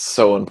 It's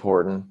so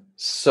important.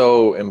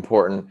 So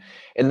important.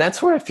 And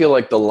that's where I feel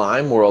like the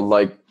Lyme world,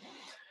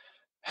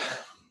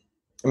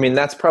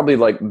 that's probably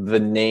like the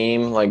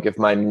name, like if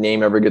my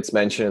name ever gets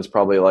mentioned, it's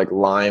probably like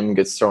Lyme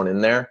gets thrown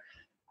in there.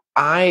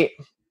 I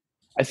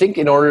think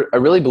I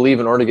really believe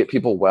in order to get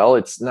people well,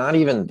 it's not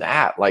even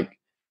that. Like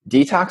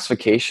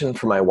detoxification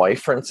for my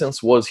wife, for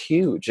instance, was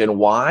huge. And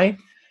why?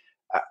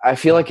 I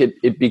feel like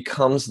it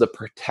becomes the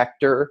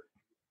protector.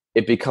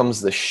 It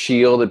becomes the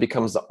shield. It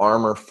becomes the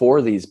armor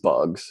for these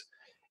bugs.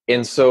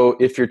 And so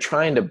if you're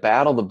trying to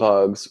battle the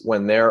bugs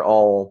when they're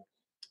all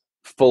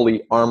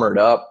fully armored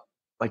up,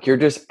 like you're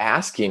just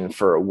asking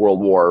for a World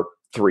War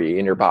III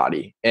in your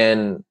body.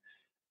 And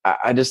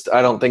I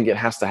don't think it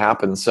has to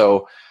happen.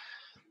 So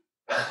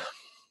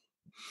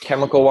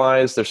chemical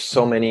wise, there's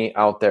so many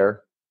out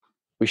there.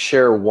 We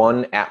share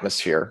one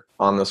atmosphere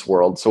on this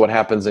world. So what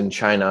happens in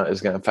China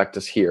is going to affect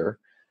us here.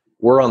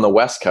 We're on the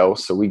West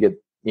Coast, so we get,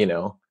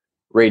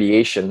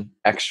 radiation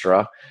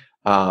extra.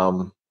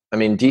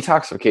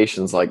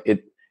 Detoxification is like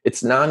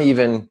it's not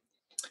even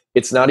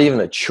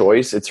a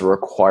choice. It's a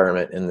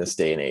requirement in this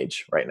day and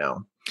age right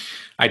now.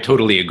 I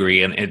totally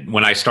agree. And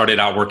when I started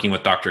out working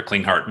with Dr.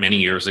 Klinghardt many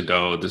years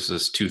ago, this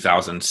is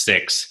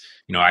 2006,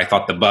 I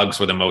thought the bugs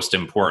were the most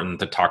important.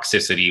 The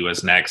toxicity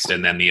was next.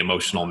 And then the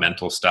emotional,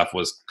 mental stuff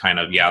was kind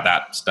of,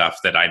 that stuff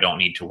that I don't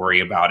need to worry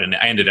about. And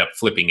I ended up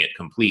flipping it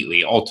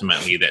completely.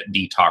 Ultimately, that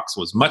detox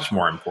was much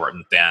more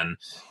important than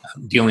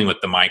dealing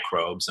with the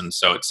microbes. And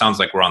so it sounds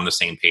like we're on the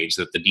same page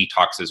that the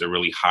detox is a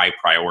really high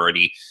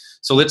priority.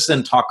 So let's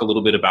then talk a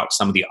little bit about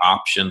some of the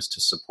options to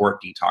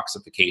support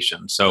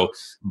detoxification. So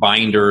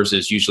binders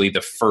is usually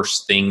the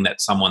first thing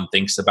that someone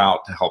thinks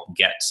about to help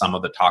get some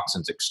of the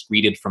toxins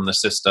excreted from the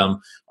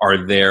system. Are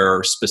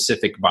there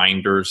specific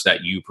binders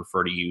that you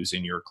prefer to use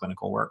in your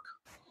clinical work?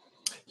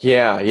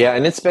 Yeah.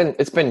 And it's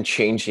been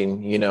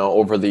changing,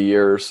 over the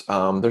years.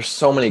 There's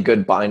so many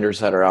good binders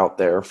that are out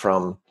there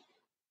I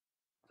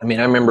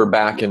remember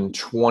back in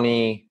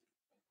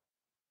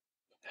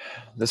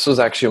this was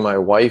actually my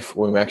wife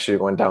when we actually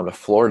went down to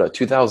Florida,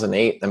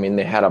 2008.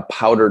 They had a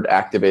powdered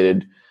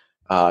activated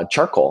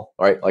charcoal,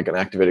 right? Like an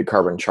activated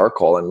carbon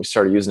charcoal. And we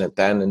started using it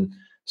then and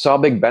saw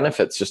big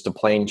benefits just to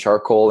plain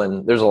charcoal.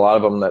 And there's a lot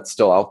of them that's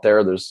still out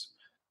there. There's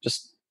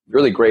just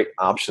really great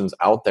options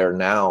out there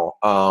now.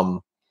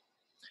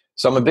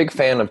 So I'm a big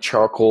fan of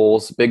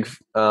charcoals.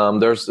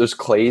 There's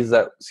clays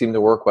that seem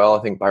to work well.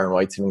 I think Byron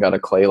White's even got a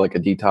clay, like a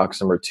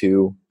Detox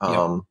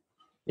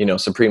 #2.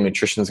 Supreme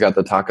Nutrition's got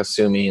the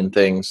Takasumi and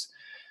things.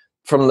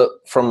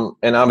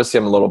 and obviously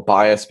I'm a little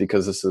biased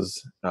because this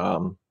is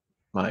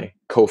my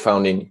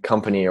co-founding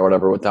company or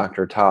whatever with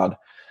Dr. Todd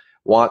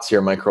Watts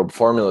here, Microbe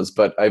Formulas.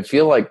 But I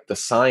feel like the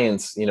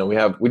science,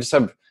 we just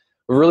have a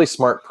really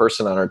smart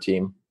person on our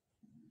team,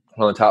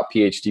 one of the top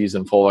PhDs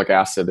in fulvic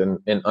acid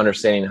and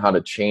understanding how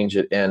to change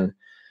it. And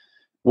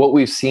what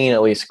we've seen,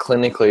 at least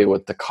clinically,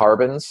 with the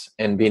carbons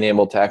and being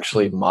able to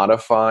actually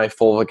modify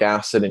fulvic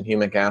acid and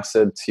humic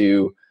acid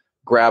to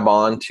grab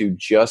on to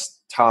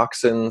just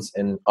toxins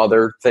and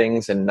other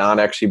things and not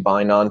actually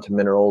bind on to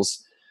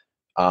minerals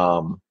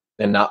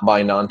and not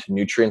bind on to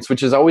nutrients,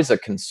 which is always a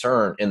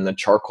concern in the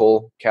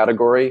charcoal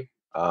category.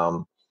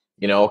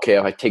 Okay,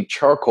 if I take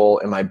charcoal,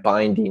 am I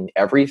binding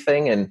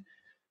everything? And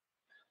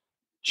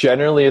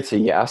generally it's a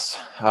yes.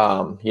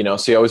 So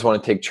you always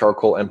want to take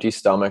charcoal empty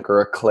stomach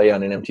or a clay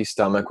on an empty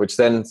stomach, which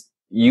then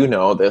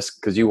this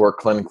because you work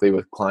clinically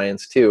with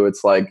clients too.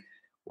 It's like,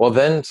 well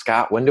then,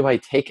 Scott, when do I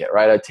take it,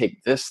 right? I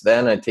take this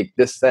then, I take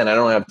this then. I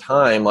don't have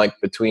time like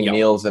between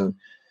meals and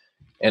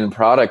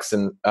products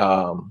and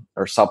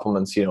or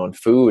supplements, and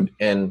food.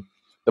 And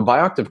the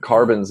bioactive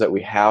carbons that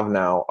we have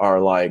now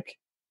are like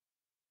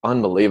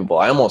unbelievable.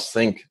 I almost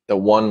think the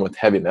one with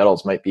heavy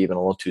metals might be even a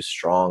little too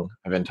strong.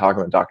 I've been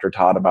talking with Dr.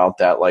 Todd about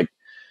that, like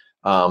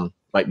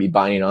might be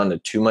binding on to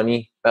too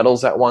many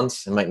metals at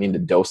once and might need to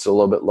dose it a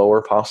little bit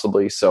lower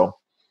possibly. So,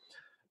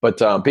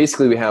 but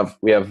basically we have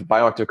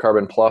bioactive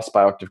carbon plus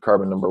bioactive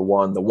carbon number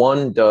 1. The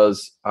 1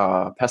 does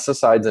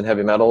pesticides and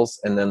heavy metals,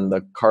 and then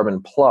the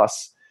carbon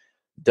plus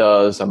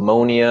does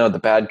ammonia, the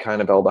bad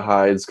kind of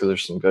aldehydes, because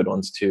there's some good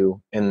ones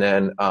too, and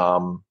then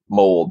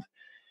mold.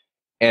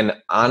 And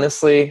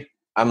honestly,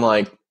 I'm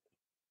like,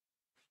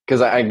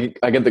 because I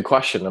get the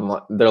question,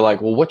 they're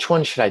like, well, which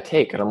one should I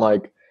take? And I'm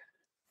like,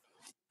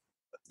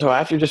 do I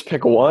have to just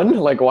pick one?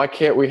 Like, why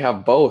can't we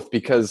have both?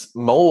 Because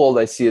mold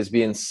I see as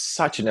being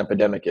such an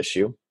epidemic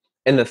issue.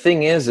 And the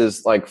thing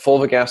is like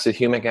fulvic acid,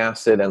 humic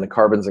acid, and the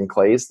carbons and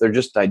clays, they're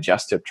just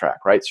digestive tract,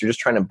 right? So you're just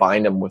trying to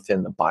bind them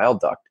within the bile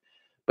duct.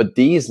 But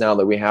these now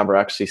that we have are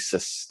actually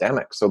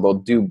systemic. So they'll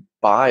do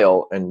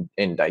bile and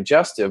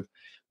digestive,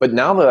 but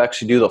now they'll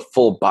actually do the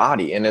full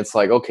body. And it's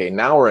like, okay,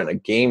 now we're in a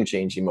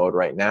game-changing mode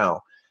right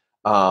now.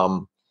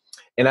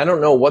 And I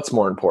don't know what's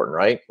more important,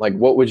 right? Like,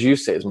 what would you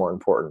say is more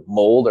important,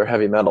 mold or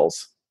heavy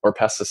metals or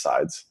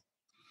pesticides?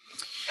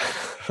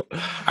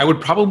 I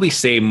would probably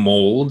say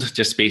mold,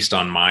 just based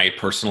on my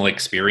personal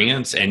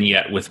experience. And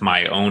yet with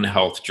my own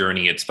health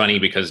journey, it's funny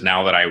because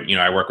now that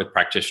I work with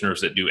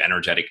practitioners that do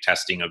energetic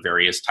testing of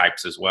various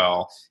types as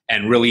well.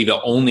 And really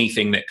the only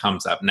thing that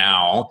comes up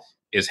now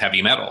is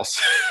heavy metals.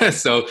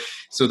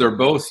 So they're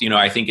both,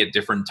 I think at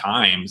different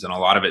times, and a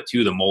lot of it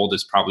too, the mold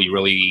is probably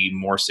really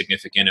more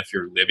significant if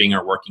you're living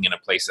or working in a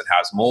place that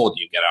has mold.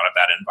 You get out of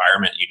that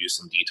environment, you do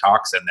some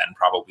detox, and then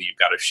probably you've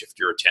got to shift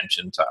your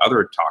attention to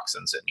other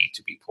toxins that need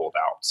to be pulled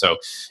out. So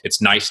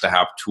it's nice to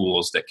have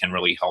tools that can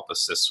really help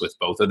assist with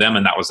both of them.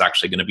 And that was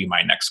actually going to be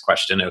my next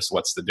question, is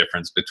what's the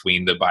difference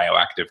between the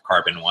bioactive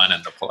carbon 1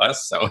 and the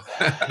plus? So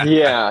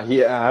yeah,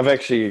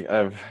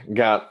 I've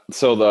got,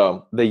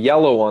 so the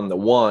yellow one, the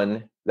 1,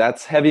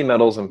 that's heavy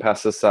metals and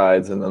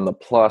pesticides. And then the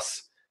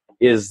plus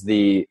is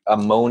the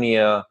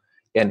ammonia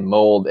and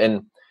mold.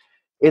 And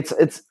it's,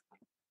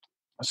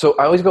 so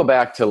I always go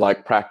back to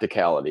like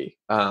practicality.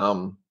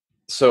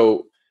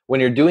 So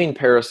when you're doing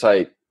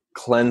parasite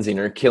cleansing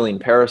or killing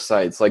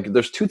parasites, like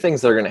there's 2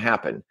 things that are going to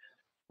happen.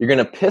 You're going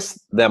to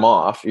piss them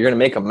off. You're going to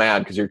make them mad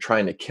because you're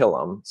trying to kill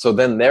them. So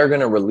then they're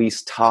going to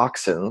release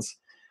toxins,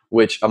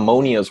 which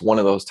ammonia is one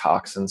of those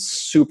toxins,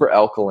 super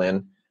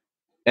alkaline,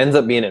 ends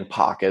up being in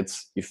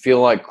pockets. You feel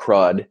like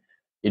crud.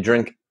 You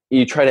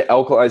try to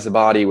alkalize the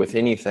body with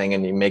anything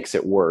and it makes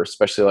it worse,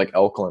 especially like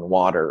alkaline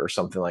water or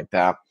something like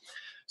that.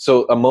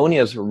 So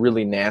ammonia is a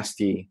really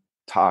nasty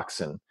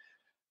toxin.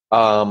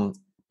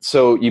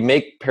 So you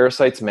make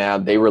parasites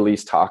mad, they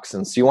release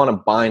toxins. So you want to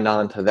bind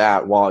on to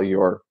that while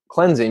you're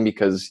cleansing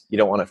because you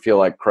don't want to feel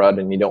like crud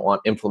and you don't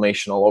want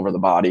inflammation all over the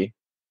body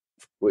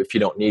if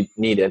you don't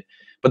need it.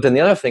 But then the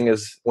other thing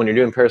is when you're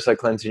doing parasite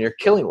cleansing, you're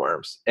killing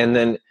worms. And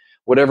then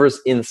whatever's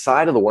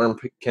inside of the worm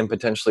can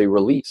potentially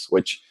release,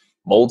 which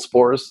mold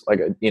spores, like,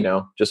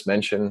 just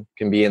mentioned,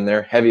 can be in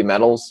there. Heavy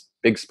metals,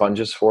 big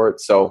sponges for it.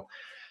 So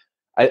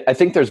I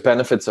think there's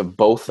benefits of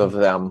both of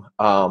them.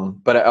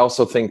 But I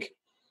also think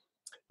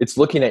it's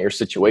looking at your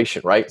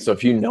situation, right? So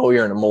if you're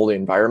in a moldy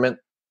environment,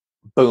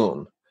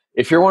 boom.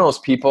 If you're one of those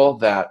people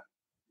that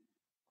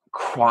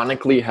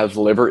chronically has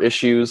liver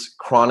issues,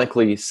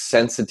 chronically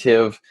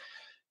sensitive,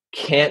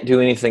 can't do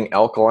anything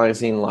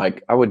alkalizing,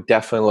 like I would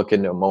definitely look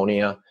into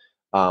ammonia.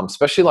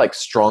 Especially like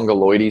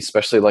strongyloides,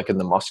 especially like in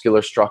the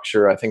muscular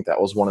structure. I think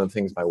that was one of the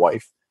things my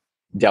wife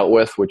dealt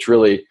with, which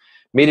really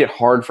made it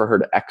hard for her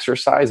to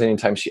exercise.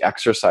 Anytime she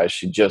exercised,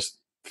 she'd just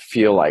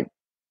feel like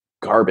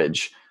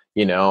garbage,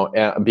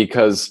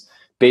 because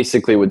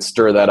basically would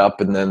stir that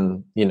up and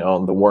then,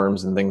 the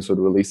worms and things would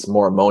release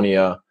more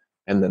ammonia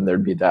and then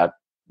there'd be that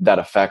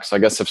effect. So I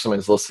guess if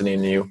someone's listening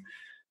and you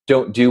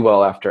don't do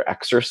well after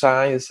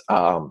exercise,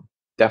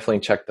 definitely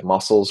check the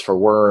muscles for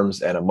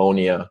worms and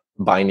ammonia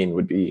binding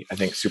would be, I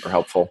think, super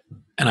helpful.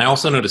 And I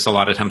also notice a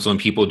lot of times when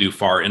people do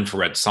far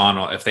infrared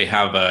sauna, if they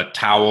have a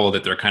towel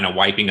that they're kind of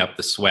wiping up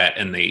the sweat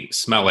and they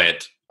smell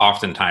it,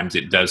 oftentimes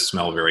it does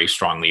smell very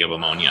strongly of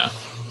ammonia.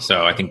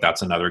 So I think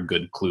that's another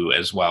good clue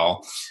as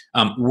well.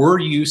 Were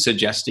you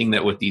suggesting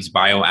that with these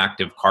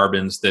bioactive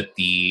carbons that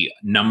the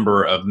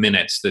number of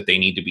minutes that they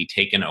need to be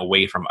taken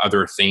away from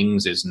other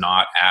things is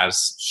not as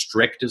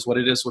strict as what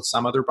it is with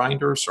some other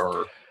binders?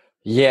 Or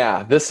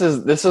Yeah, this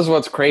is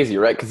what's crazy,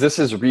 right? Because this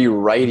is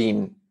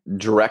rewriting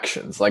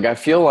directions. Like I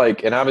feel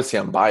like, and obviously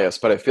I'm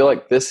biased, but I feel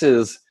like this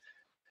is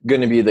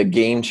going to be the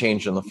game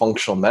changer in the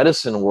functional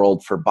medicine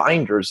world for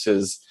binders.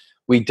 Is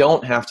we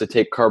don't have to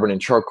take carbon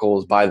and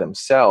charcoals by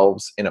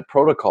themselves in a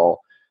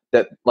protocol.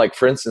 That, like,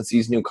 for instance,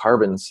 these new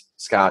carbons,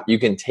 Scott, you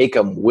can take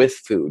them with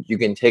food. You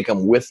can take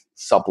them with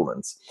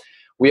supplements.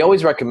 We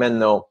always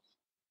recommend, though,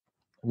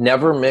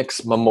 never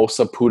mix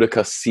Mimosa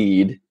pudica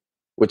seed,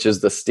 which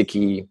is the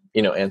sticky,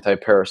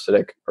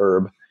 anti-parasitic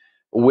herb,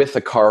 with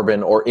a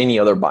carbon or any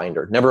other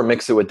binder. Never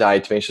mix it with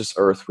diatomaceous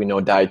earth. We know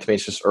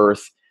diatomaceous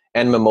earth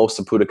and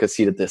Mimosa pudica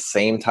seed at the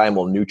same time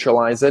will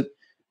neutralize it.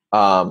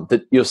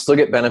 That you'll still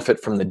get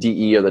benefit from the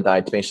DE or the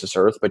diatomaceous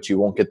earth, but you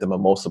won't get the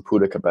Mimosa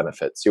pudica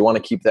benefit. So you want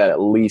to keep that at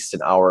least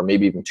an hour,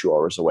 maybe even 2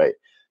 hours away.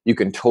 You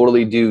can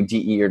totally do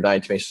DE or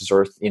diatomaceous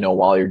earth,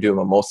 while you're doing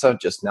Mimosa,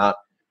 just not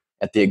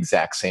at the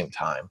exact same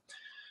time.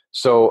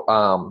 So,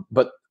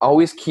 but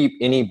always keep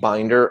any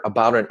binder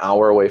about an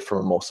hour away from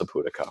Mimosa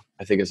pudica,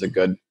 I think is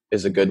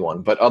a good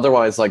one. But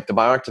otherwise, like the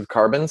bioactive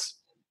carbons,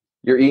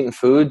 you're eating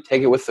food,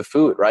 take it with the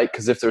food, right?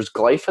 Because if there's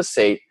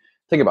glyphosate,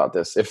 think about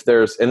this.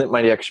 And it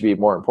might actually be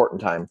a more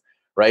important time,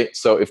 right?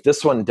 So if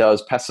this one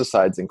does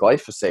pesticides and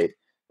glyphosate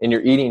and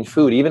you're eating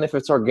food, even if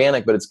it's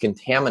organic, but it's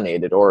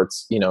contaminated or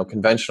it's,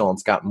 conventional,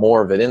 it's got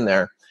more of it in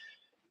there,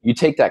 you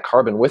take that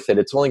carbon with it,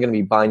 it's only going to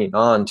be binding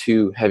on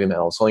to heavy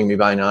metals, it's only going to be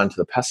binding on to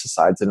the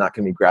pesticides and not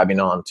going to be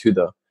grabbing on to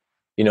the,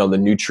 the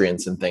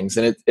nutrients and things.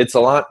 And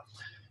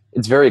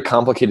it's very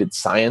complicated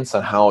science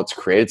on how it's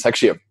created. It's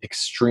actually an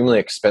extremely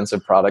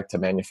expensive product to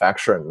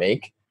manufacture and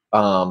make.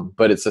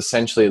 But it's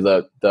essentially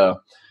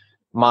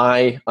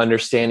my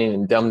understanding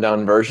and dumbed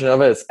down version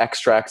of it is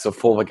extracts of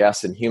fulvic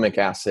acid and humic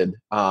acid.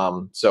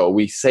 So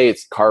we say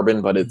it's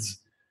carbon, but it's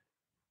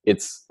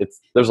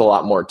there's a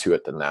lot more to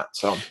it than that.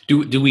 So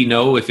do we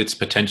know if it's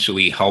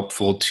potentially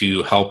helpful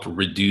to help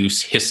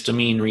reduce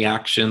histamine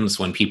reactions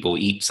when people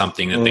eat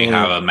something that they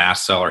have a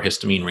mast cell or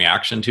histamine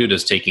reaction to?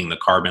 Does taking the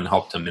carbon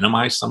help to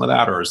minimize some of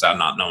that, or is that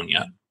not known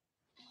yet?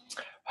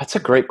 That's a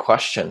great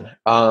question.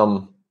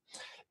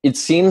 It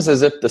seems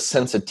as if the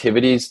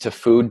sensitivities to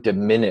food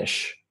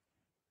diminish.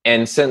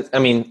 And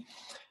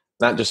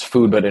not just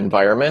food, but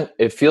environment.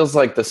 It feels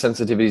like the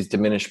sensitivities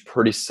diminish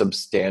pretty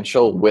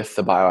substantial with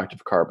the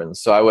bioactive carbons.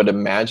 So I would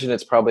imagine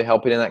it's probably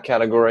helping in that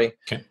category.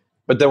 Okay.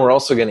 But then we're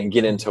also going to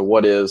get into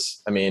what is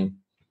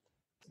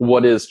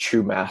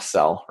true mast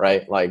cell,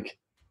 right? Like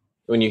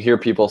when you hear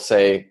people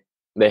say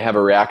they have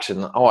a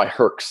reaction, oh, I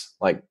herx,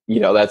 like,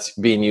 that's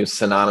being used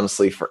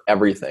synonymously for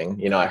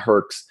everything. I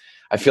herx.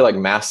 I feel like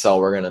mast cell,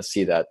 we're going to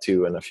see that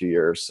too in a few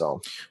years. So,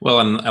 well,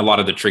 and a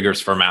lot of the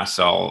triggers for mast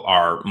cell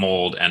are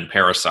mold and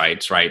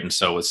parasites, right? And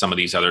so with some of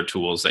these other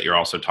tools that you're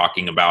also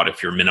talking about,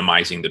 if you're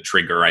minimizing the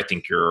trigger, I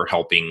think you're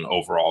helping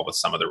overall with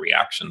some of the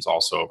reactions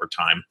also over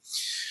time.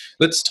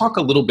 Let's talk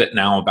a little bit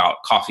now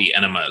about coffee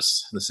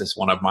enemas. This is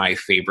one of my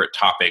favorite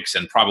topics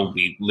and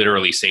probably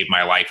literally saved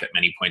my life at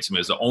many points. It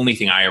was the only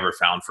thing I ever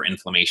found for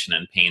inflammation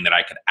and pain that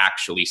I could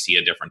actually see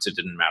a difference. It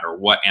didn't matter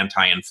what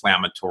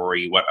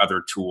anti-inflammatory, what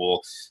other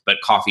tool, but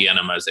coffee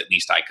enemas, at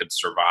least I could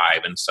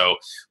survive. And so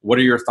what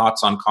are your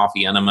thoughts on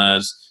coffee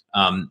enemas?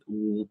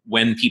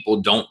 When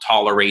people don't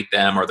tolerate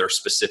them, are there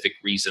specific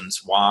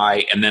reasons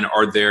why? And then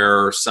are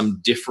there some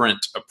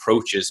different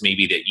approaches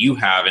maybe that you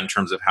have in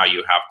terms of how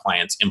you have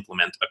clients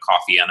implement a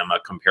coffee enema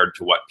compared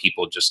to what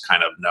people just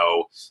kind of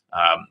know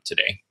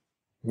today?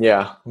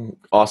 Yeah,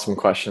 awesome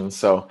question.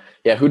 So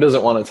yeah, who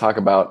doesn't want to talk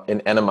about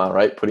an enema,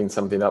 right? Putting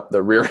something up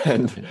the rear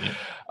end.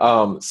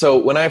 So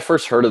when I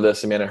first heard of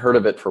this, I heard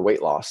of it for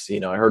weight loss.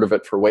 I heard of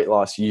it for weight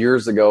loss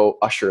years ago.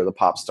 Usher, the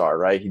pop star,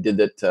 right? He did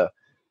it to,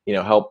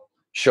 help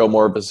show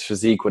more of his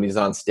physique when he's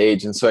on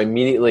stage. And so I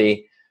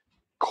immediately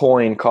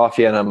coined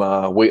coffee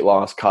enema, weight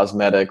loss,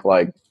 cosmetic,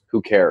 like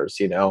who cares,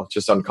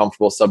 just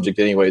uncomfortable subject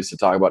anyways to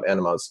talk about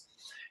enemas.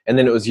 And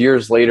then it was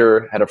years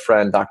later, had a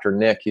friend, Dr.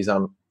 Nick, he's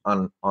on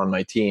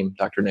my team,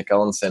 Dr. Nick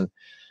Ellenson,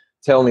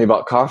 telling me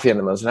about coffee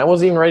enemas. And I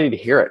wasn't even ready to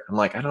hear it. I'm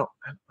like, I don't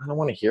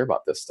want to hear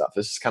about this stuff.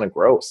 This is kind of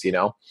gross,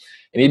 And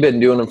he'd been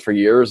doing them for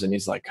years. And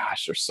he's like,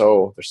 gosh, they're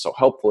so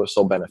helpful. They're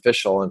so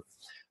beneficial. And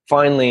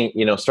finally,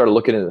 started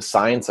looking into the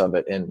science of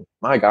it. And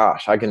my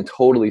gosh, I can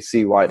totally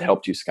see why it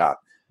helped you, Scott.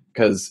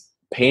 Because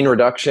pain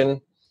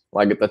reduction,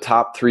 like the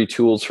top 3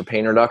 tools for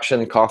pain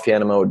reduction, coffee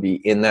enema would be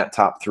in that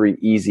top 3,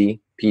 easy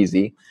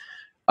peasy.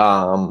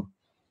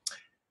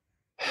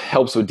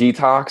 Helps with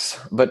detox,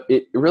 but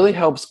it really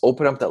helps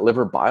open up that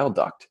liver bile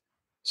duct.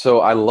 So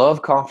I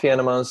love coffee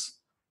enemas.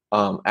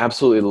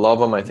 Absolutely love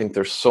them. I think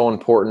they're so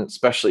important,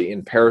 especially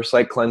in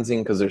parasite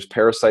cleansing, because there's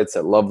parasites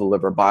that love the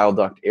liver bile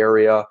duct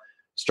area,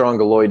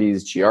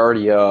 strongyloides,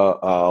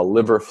 giardia,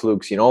 liver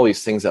flukes, all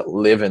these things that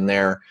live in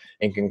there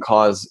and can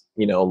cause,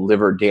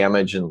 liver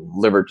damage and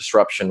liver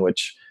disruption,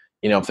 which,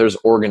 if there's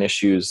organ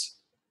issues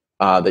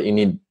that you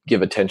need to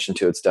give attention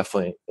to, it's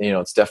definitely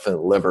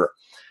liver.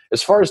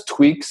 As far as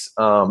tweaks,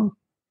 Dr.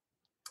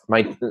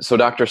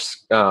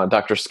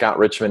 Scott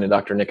Richmond and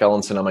Dr. Nick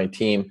Ellenson on my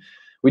team,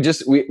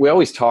 we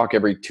always talk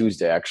every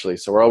Tuesday, actually.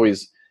 So we're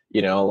always,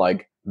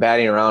 like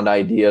batting around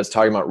ideas,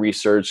 talking about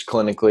research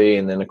clinically.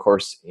 And then of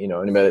course,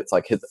 anybody that's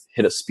like hit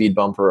a speed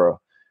bump or a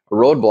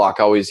roadblock,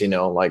 always,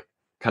 like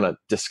kind of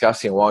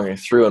discussing and walking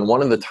through. And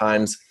one of the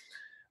times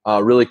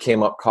really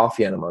came up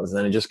coffee enemas,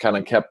 and it just kind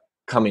of kept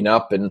coming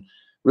up and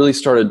really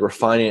started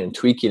refining it and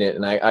tweaking it.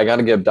 And I got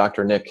to give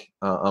Dr. Nick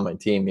on my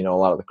team, a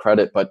lot of the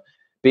credit, but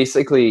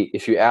basically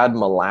if you add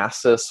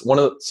molasses,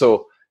 so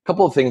a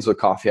couple of things with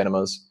coffee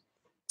enemas,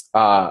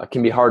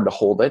 can be hard to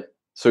hold it.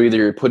 So either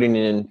you're putting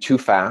it in too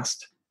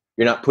fast,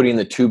 you're not putting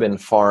the tube in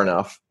far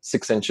enough.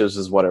 6 inches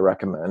is what I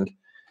recommend.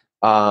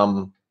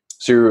 So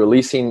you're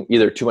releasing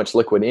either too much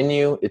liquid in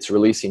you, it's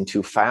releasing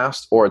too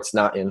fast, or it's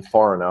not in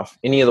far enough.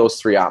 Any of those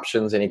three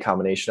options, any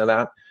combination of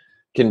that,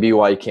 can be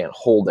why you can't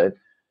hold it.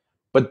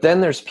 But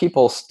then there's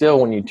people still,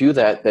 when you do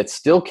that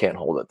still can't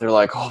hold it. They're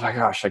like, oh my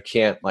gosh, I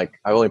can't, like,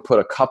 I only put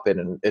a cup in,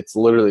 and it's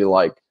literally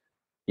like,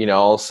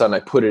 all of a sudden I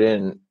put it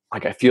in,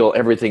 like I feel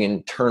everything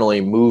internally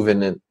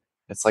moving, and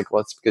it's like,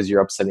 well, it's because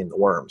you're upsetting the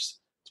worms.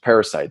 It's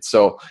parasites.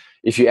 So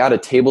if you add a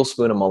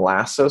tablespoon of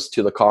molasses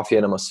to the coffee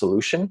enema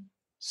solution,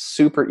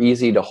 super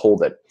easy to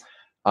hold it.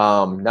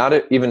 Not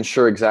even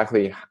sure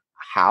exactly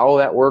how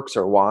that works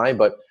or why,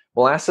 but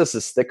molasses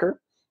is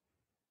thicker.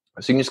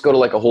 So you can just go to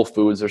like a Whole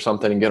Foods or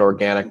something and get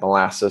organic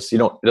molasses.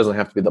 It doesn't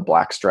have to be the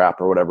black strap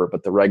or whatever,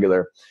 but the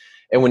regular.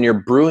 And when you're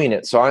brewing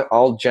it, so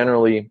I'll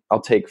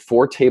take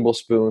 4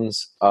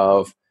 tablespoons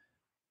of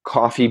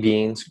coffee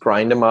beans,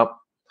 grind them up,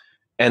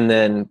 and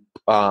then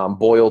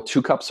boil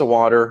 2 cups of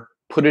water,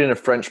 put it in a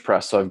French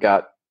press. So I've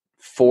got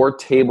 4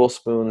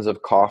 tablespoons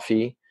of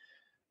coffee,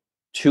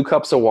 2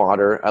 cups of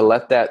water. I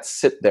let that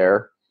sit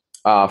there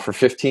for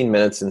 15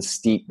 minutes and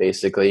steep,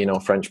 basically,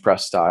 French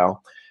press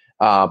style.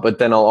 But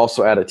then I'll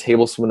also add a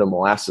tablespoon of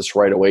molasses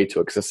right away to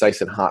it because it's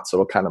nice and hot, so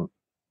it'll kind of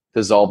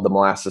dissolve the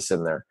molasses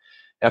in there.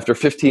 After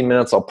 15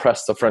 minutes, I'll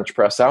press the French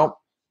press out.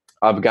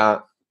 I've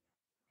got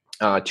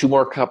 2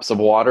 more cups of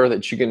water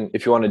that you can,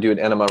 if you want to do an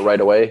enema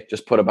right away,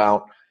 just put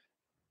about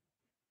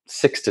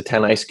 6 to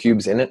 10 ice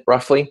cubes in it,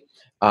 roughly.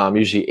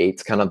 Usually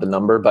 8's kind of the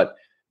number, but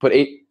put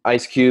 8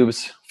 ice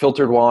cubes,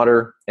 filtered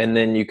water, and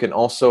then you can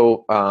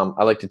also,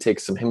 I like to take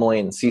some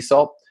Himalayan sea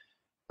salt,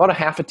 about a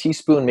half a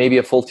teaspoon, maybe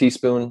a full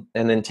teaspoon,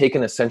 and then take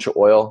an essential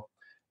oil,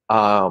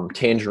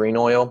 tangerine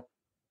oil,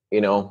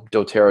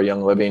 doTERRA,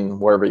 Young Living,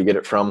 wherever you get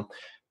it from,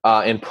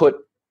 and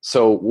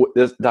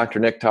Dr.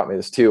 Nick taught me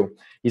this too.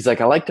 He's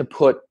like, I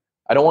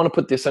don't want to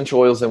put the essential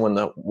oils in when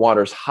the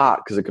water's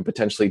hot because it could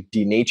potentially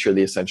denature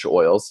the essential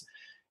oils.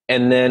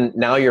 And then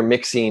now you're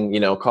mixing,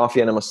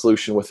 coffee enema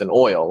solution with an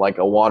oil, like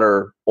a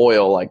water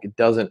oil, like it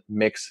doesn't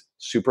mix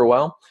super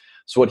well.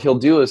 So what he'll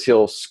do is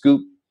he'll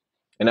scoop,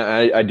 and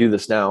I do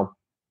this now,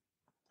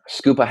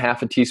 scoop a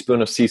half a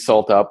teaspoon of sea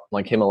salt up,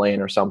 like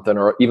Himalayan or something,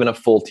 or even a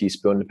full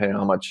teaspoon, depending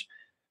on how much.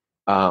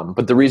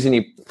 But the reason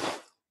you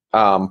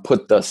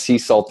put the sea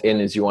salt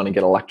in is you want to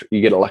get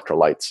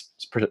electrolytes.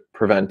 It's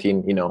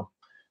preventing,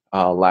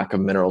 lack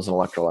of minerals and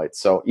electrolytes.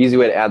 So easy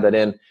way to add that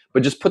in,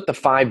 but just put the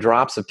 5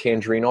 drops of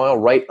tangerine oil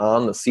right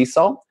on the sea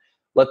salt.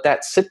 Let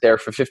that sit there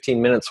for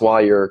 15 minutes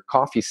while your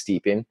coffee's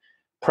steeping.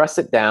 Press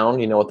it down,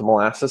 with the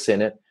molasses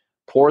in it.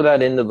 Pour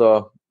that into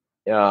the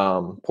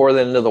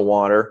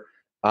water,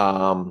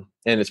 and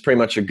it's pretty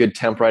much a good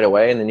temp right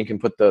away. And then you can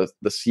put the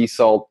sea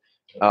salt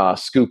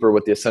scooper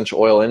with the essential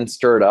oil in,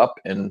 stir it up,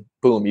 and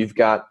boom, you've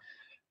got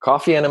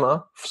coffee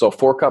enema. So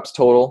 4 cups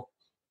total.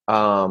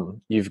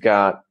 You've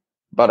got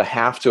about a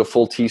half to a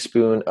full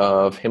teaspoon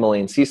of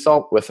Himalayan sea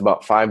salt with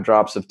about 5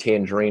 drops of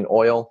tangerine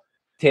oil.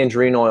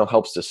 Tangerine oil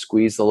helps to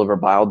squeeze the liver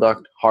bile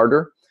duct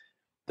harder.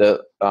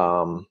 The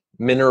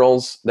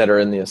minerals that are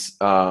in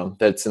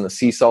that's in the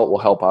sea salt will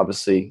help,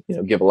 obviously,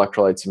 give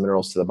electrolytes and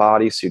minerals to the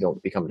body so you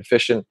don't become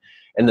deficient.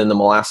 And then the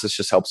molasses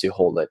just helps you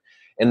hold it.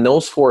 And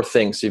those 4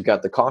 things, so you've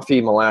got the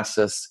coffee,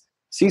 molasses,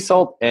 sea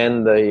salt,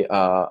 and the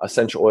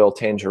essential oil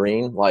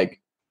tangerine,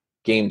 like,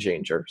 game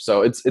changer.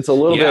 So it's a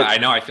little bit. Yeah, I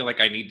know. I feel like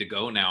I need to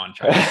go now and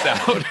try this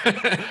out.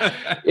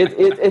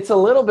 It's a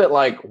little bit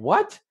like,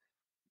 what?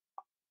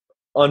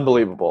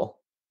 Unbelievable.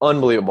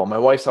 My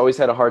wife's always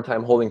had a hard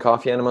time holding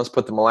coffee enemas.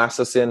 Put the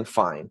molasses in,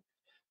 fine.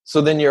 So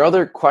then your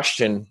other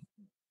question,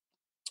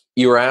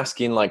 you were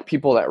asking, like,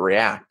 people that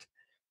react.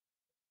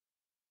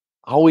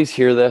 Always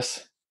hear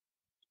this,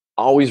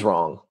 always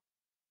wrong.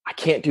 I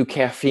can't do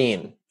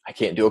caffeine. I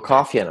can't do a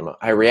coffee enema.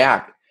 I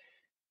react.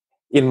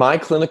 In my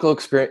clinical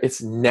experience,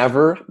 it's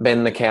never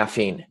been the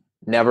caffeine.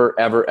 Never,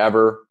 ever,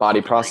 ever.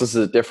 Body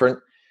processes it different.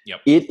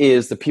 Yep. It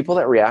is the people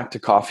that react to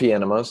coffee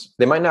enemas.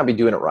 They might not be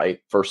doing it right,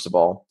 first of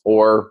all,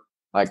 or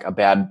like a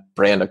bad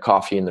brand of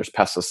coffee and there's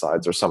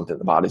pesticides or something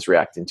the body's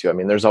reacting to. I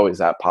mean, there's always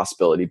that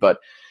possibility. But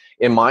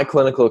in my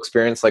clinical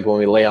experience, like when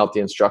we lay out the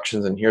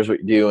instructions and here's what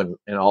you do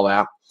and all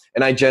that,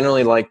 and I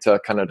generally like to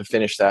kind of to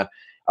finish that,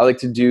 I like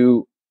to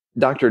do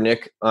Dr.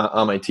 Nick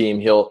on my team.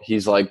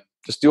 He's like,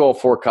 just do all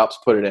 4 cups,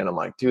 put it in. I'm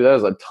like, dude, that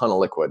is a ton of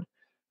liquid.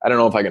 I don't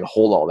know if I can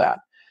hold all that.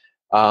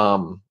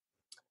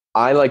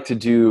 I like to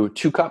do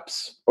 2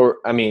 cups, or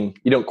I mean,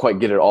 you don't quite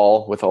get it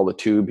all with all the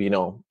tube,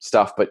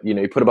 stuff, but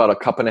you put about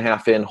 1.5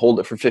 cups in, hold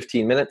it for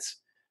 15 minutes,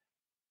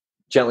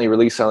 gently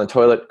release on the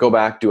toilet, go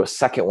back, do a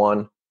second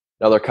one,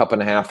 another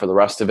 1.5 cups for the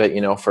rest of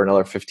it, for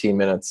another 15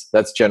 minutes.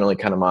 That's generally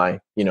kind of my,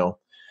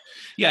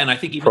 Yeah, and I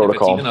think even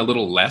protocol. if it's even a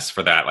little less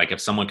for that, like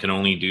if someone can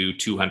only do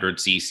 200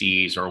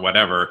 cc's or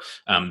whatever,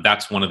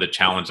 that's one of the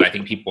challenges. I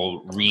think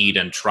people read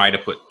and try to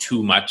put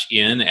too much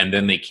in and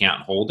then they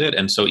can't hold it.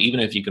 And so even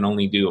if you can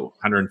only do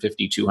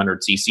 150,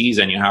 200 cc's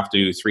and you have to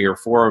do 3 or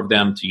 4 of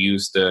them to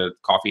use the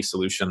coffee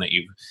solution that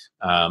you've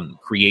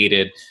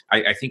created,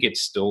 I think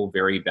it's still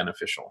very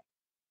beneficial.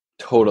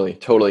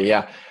 Totally.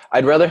 Yeah.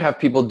 I'd rather have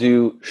people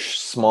do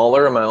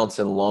smaller amounts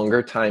in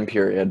longer time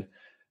period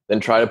than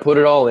try to put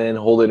it all in,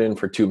 hold it in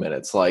for 2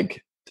 minutes.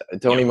 Like,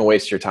 don't even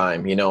waste your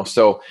time,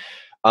 So,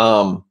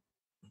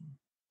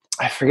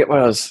 I forget what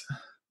I was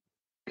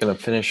going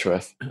to finish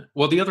with.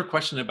 Well, the other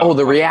question about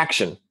the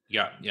reaction.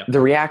 Yeah. The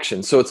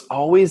reaction. So it's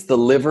always the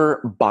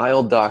liver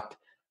bile duct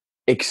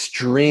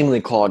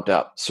extremely clogged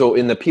up. So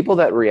in the people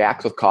that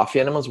react with coffee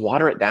enemas,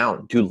 water it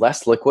down. Do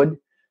less liquid.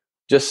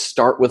 Just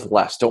start with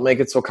less. Don't make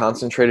it so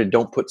concentrated.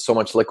 Don't put so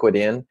much liquid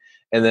in.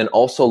 And then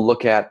also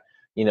look at,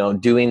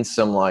 doing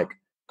some like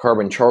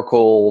carbon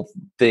charcoal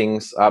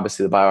things,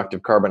 obviously the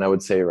bioactive carbon, I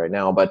would say right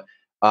now, but,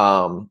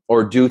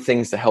 or do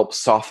things to help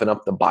soften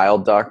up the bile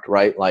duct,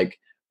 right? Like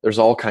there's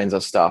all kinds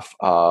of stuff.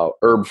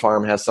 Herb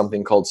Farm has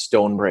something called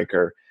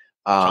Stonebreaker.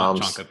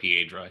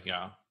 Chonkapiedra,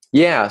 yeah.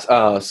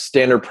 Yeah.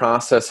 Standard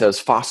Process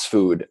has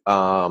Phosfood.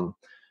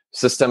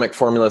 Systemic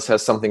Formulas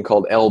has something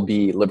called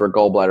LB, liver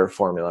gallbladder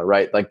formula,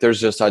 right? Like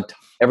there's just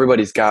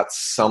everybody's got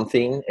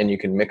something and you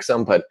can mix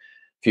them, but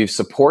if you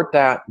support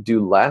that,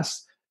 do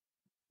less.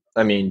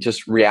 I mean,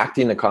 just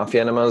reacting to coffee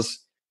enemas,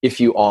 if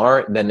you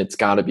are, then it's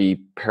got to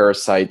be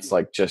parasites,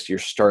 like just you're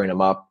stirring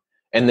them up.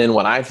 And then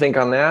when I think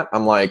on that,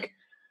 I'm like,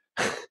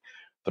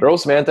 throw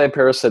some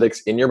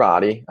antiparasitics in your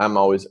body. I'm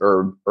always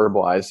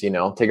herb-wise,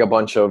 take a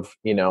bunch of,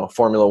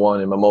 Formula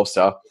 1 and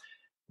mimosa,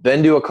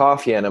 then do a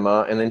coffee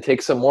enema and then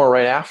take some more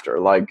right after.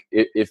 Like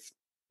if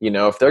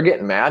they're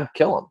getting mad,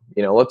 kill them.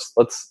 Let's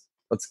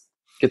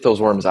get those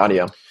worms out of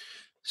you.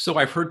 So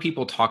I've heard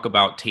people talk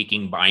about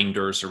taking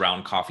binders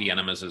around coffee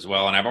enemas as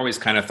well. And I've always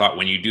kind of thought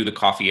when you do the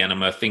coffee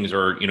enema, things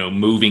are,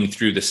 moving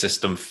through the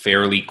system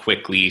fairly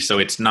quickly. So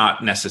it's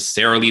not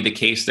necessarily the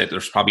case that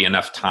there's probably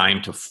enough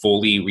time to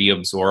fully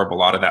reabsorb a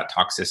lot of that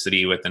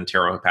toxicity with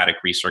enterohepatic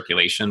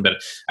recirculation.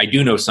 But I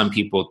do know some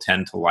people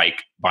tend to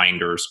like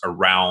binders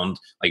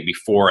around, like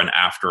before and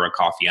after a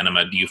coffee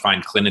enema. Do you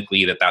find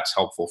clinically that that's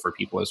helpful for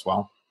people as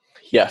well?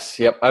 Yes.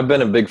 Yep. I've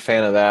been a big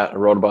fan of that. I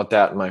wrote about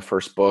that in my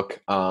first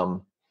book.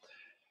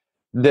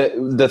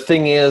 The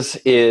thing is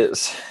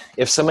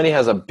if somebody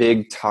has a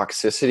big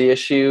toxicity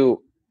issue,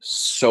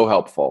 so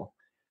helpful.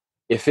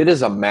 If it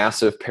is a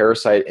massive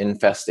parasite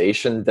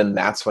infestation, then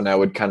that's when I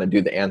would kind of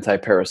do the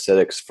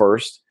antiparasitics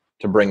first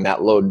to bring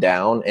that load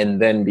down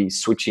and then be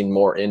switching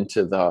more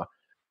into the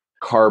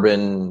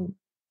carbon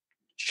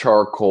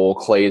charcoal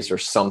clays or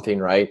something,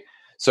 right?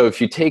 So if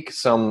you take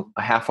a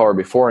half hour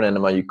before an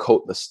enema, you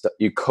coat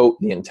the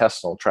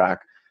intestinal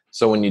tract.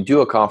 So when you do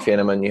a coffee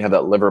enema and you have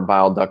that liver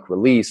bile duct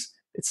release,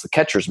 it's the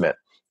catcher's mitt.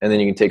 And then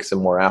you can take some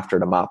more after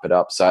to mop it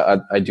up. So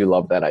I do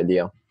love that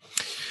idea.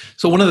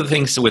 So one of the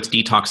things with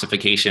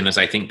detoxification is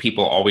I think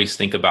people always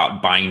think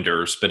about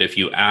binders, but if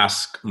you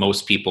ask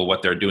most people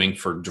what they're doing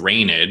for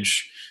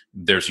drainage,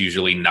 there's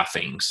usually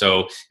nothing.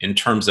 So in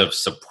terms of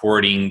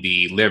supporting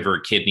the liver,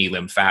 kidney,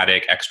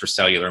 lymphatic,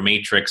 extracellular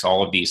matrix,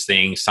 all of these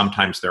things,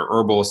 sometimes they're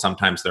herbal,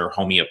 sometimes they're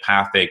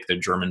homeopathic, the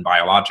German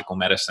biological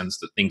medicines,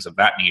 the things of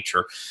that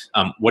nature.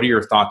 What are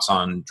your thoughts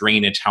on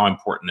drainage? How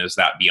important is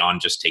that beyond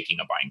just taking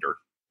a binder?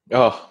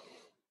 Oh,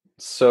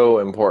 so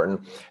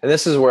important. And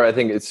this is where I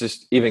think it's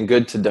just even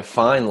good to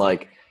define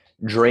like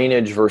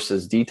drainage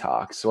versus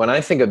detox. When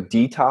I think of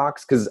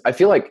detox, because I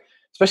feel like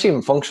especially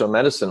in functional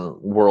medicine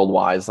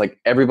worldwide, like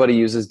everybody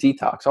uses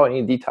detox. Oh, I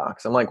need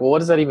detox. I'm like, well, what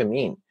does that even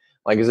mean?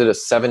 Like, is it a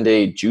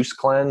 7-day juice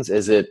cleanse?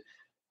 Is it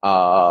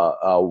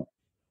colonic?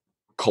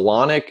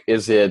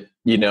 Is it,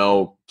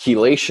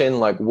 chelation?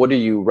 Like, what are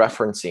you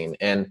referencing?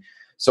 And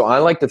so I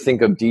like to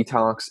think of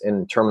detox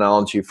in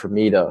terminology for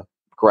me to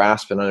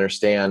grasp and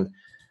understand.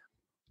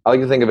 I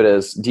like to think of it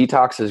as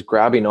detox is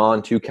grabbing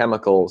on to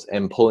chemicals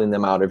and pulling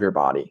them out of your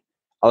body.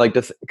 I like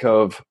to think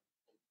of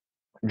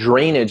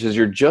drainage as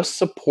you're just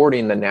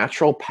supporting the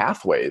natural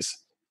pathways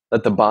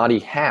that the body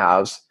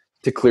has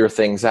to clear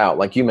things out.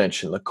 Like you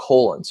mentioned, the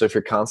colon. So if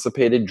you're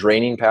constipated,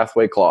 draining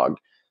pathway clogged.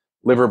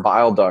 Liver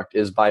bile duct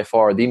is by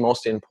far the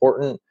most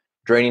important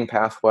draining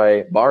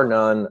pathway, bar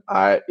none.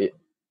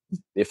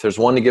 If there's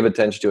one to give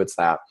attention to, it's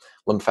that.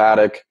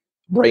 Lymphatic,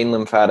 brain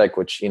lymphatic,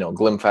 which,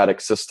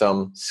 glymphatic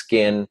system,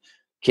 skin,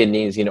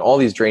 kidneys, all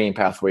these draining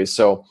pathways.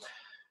 So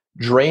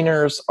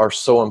drainers are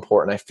so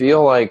important. I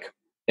feel like,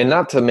 and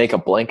not to make a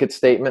blanket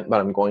statement, but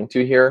I'm going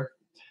to here.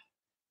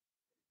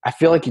 I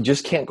feel like you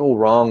just can't go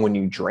wrong when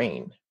you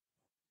drain.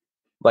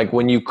 Like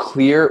when you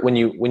clear, when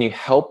you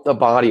help the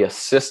body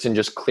assist in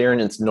just clearing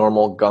its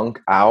normal gunk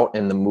out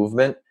in the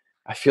movement,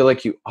 I feel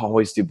like you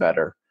always do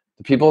better.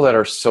 The people that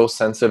are so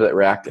sensitive that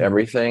react to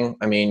everything,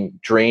 I mean,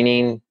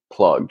 draining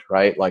plugged,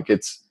 right? Like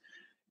it's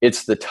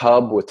the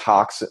tub with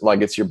toxin,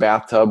 like it's your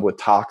bathtub with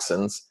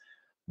toxins.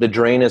 The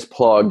drain is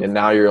plugged, and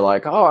now you're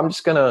like, oh, I'm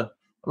gonna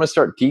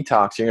start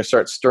detoxing. You're gonna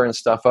start stirring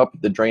stuff up.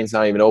 The drain's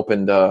not even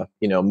open to,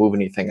 move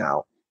anything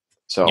out.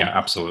 So yeah,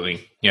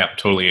 absolutely. Yeah,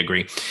 totally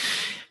agree.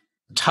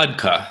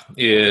 TUDCA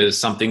is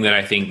something that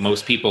I think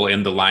most people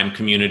in the Lyme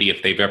community,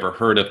 if they've ever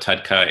heard of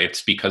TUDCA,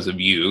 it's because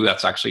of you.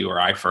 That's actually where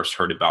I first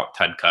heard about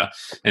TUDCA.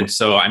 And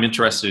so I'm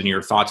interested in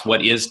your thoughts.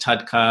 What is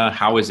TUDCA?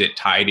 How is it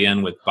tied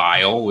in with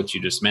bile, which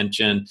you just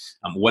mentioned?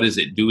 What is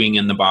it doing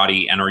in the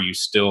body? And are you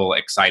still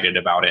excited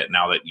about it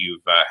now that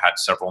you've had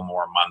several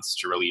more months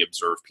to really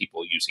observe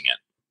people using it?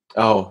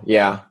 Oh,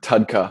 yeah,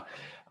 TUDCA.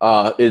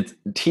 It's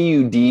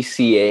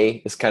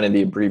TUDCA is kind of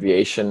the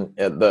abbreviation.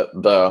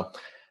 The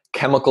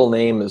chemical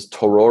name is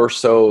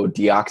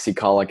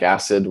tauroursodeoxycholic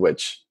acid,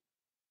 which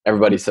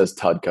everybody says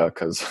TUDCA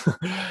because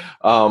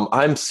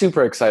I'm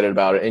super excited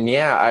about it. And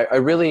yeah, I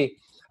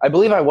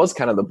believe I was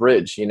kind of the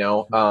bridge,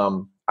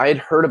 I had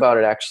heard about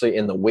it actually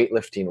in the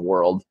weightlifting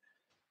world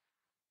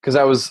because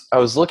I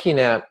was looking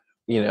at,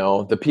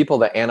 the people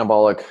that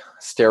anabolic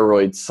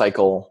steroid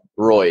cycle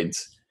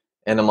roids.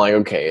 And I'm like,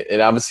 okay,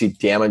 it obviously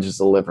damages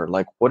the liver.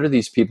 Like, what are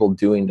these people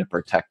doing to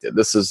protect it?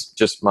 This is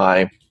just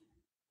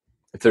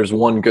if there's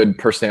one good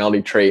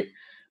personality trait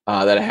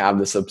that I have,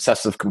 this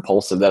obsessive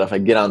compulsive, that if I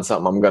get on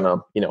something, I'm going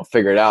to,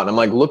 figure it out. And I'm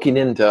like looking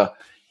into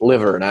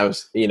liver, and I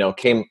was,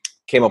 came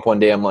up one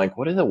day, I'm like,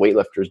 what do the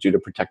weightlifters do to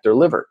protect their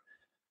liver?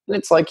 And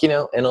it's like,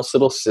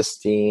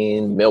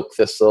 N-acetylcysteine, milk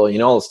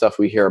thistle, all the stuff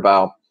we hear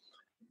about.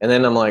 And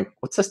then I'm like,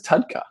 what's this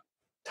TUDCA?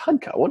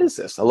 TUDCA, what is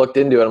this? I looked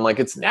into it. I'm like,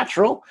 it's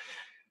natural.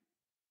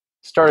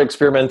 Started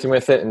experimenting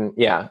with it. And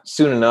yeah,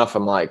 soon enough,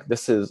 I'm like,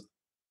 this is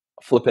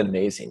flipping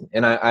amazing.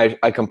 And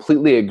I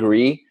completely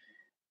agree.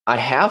 I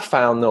have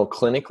found though,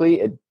 clinically,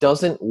 it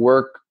doesn't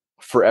work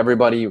for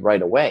everybody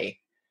right away.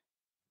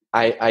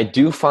 I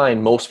do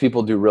find most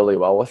people do really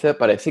well with it,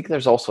 but I think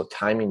there's also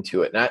timing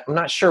to it. And I'm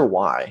not sure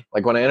why.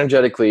 Like when I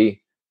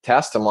energetically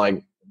test, I'm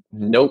like,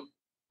 nope.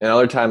 And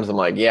other times I'm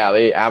like, yeah,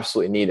 they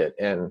absolutely need it.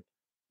 And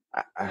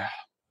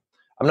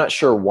I'm not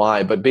sure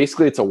why, but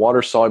basically it's a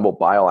water-soluble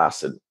bile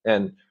acid.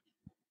 And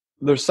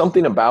there's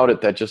something about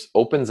it that just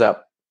opens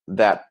up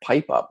that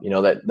pipe up,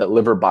 that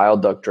liver bile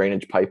duct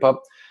drainage pipe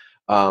up.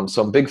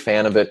 So I'm a big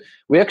fan of it.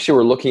 We actually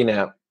were looking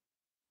at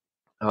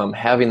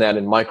having that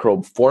in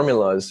microbe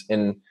formulas.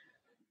 And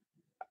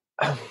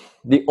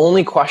the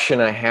only question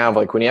I have,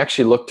 like when you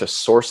actually look to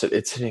source it,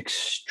 it's an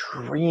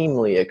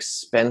extremely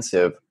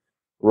expensive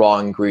raw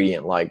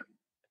ingredient, like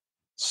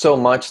so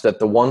much that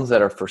the ones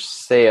that are for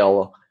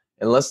sale,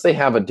 unless they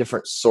have a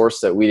different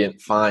source that we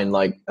didn't find,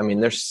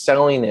 they're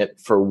selling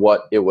it for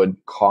what it would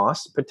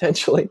cost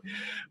potentially,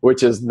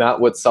 which is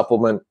not what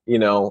supplement,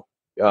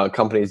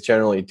 companies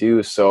generally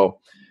do. So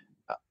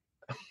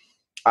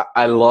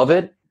I love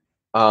it.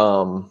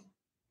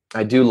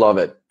 I do love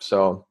it.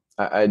 So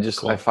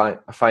cool. I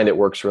find it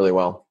works really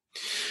well.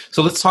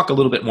 So let's talk a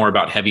little bit more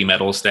about heavy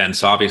metals then.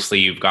 So obviously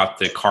you've got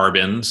the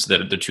carbons,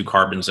 the two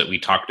carbons that we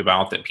talked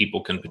about that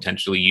people can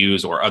potentially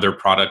use, or other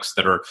products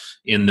that are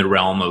in the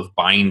realm of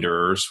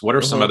binders. What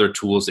are some other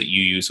tools that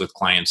you use with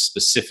clients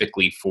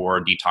specifically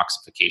for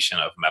detoxification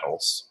of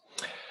metals?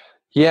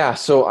 Yeah,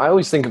 so I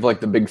always think of like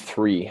the big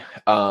three.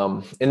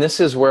 And this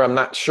is where I'm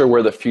not sure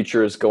where the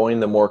future is going,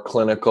 the more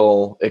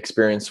clinical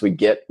experience we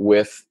get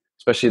with,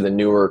 especially the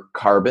newer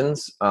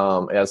carbons,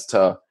 as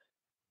to,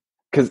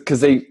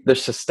 because they're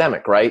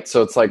systemic, right?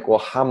 So it's like, well,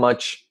 how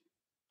much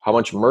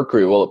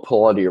mercury will it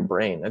pull out of your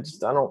brain? I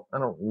don't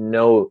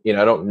know,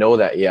 I don't know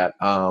that yet.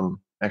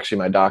 Actually,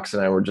 my docs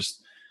and I were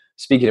just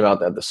speaking about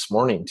that this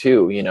morning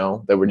too,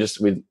 that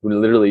we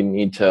literally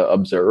need to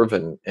observe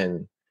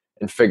and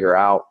figure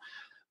out.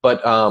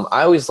 But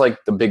I always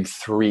like the big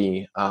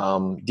three: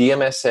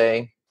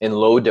 DMSA in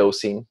low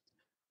dosing,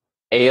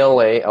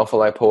 ALA, alpha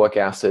lipoic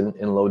acid,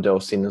 in low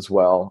dosing as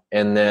well,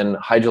 and then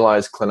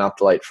hydrolyzed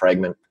clinophthalate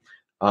fragment.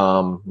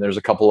 There's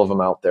a couple of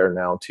them out there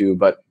now too,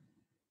 but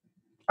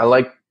I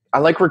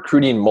like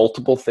recruiting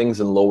multiple things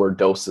in lower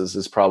doses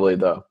is probably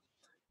the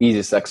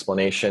easiest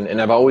explanation.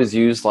 And I've always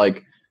used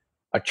like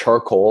a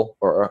charcoal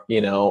or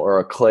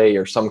a clay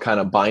or some kind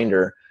of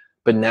binder.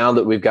 But now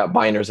that we've got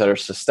binders that are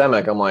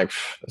systemic, I'm like,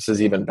 this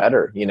is even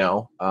better,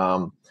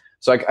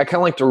 So I kind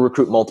of like to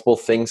recruit multiple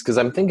things because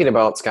I'm thinking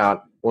about,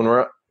 Scott, when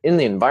we're in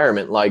the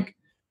environment, like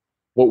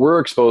what we're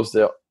exposed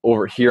to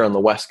over here on the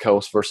West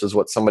Coast versus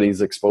what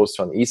somebody's exposed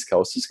to on the East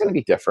Coast is going to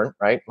be different,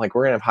 right? Like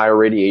we're going to have higher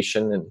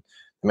radiation and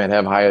they might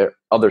have higher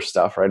other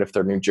stuff, right? If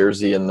they're New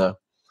Jersey in the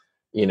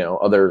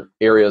other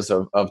areas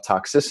of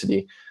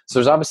toxicity. So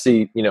there's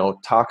obviously,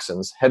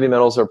 toxins, heavy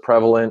metals are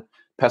prevalent,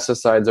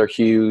 pesticides are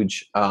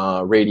huge,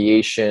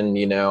 radiation,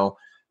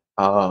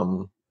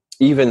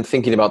 even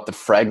thinking about the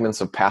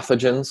fragments of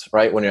pathogens,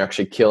 right? When you're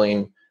actually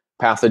killing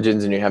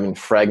pathogens and you're having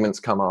fragments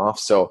come off.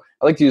 So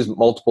I like to use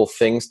multiple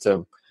things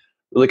to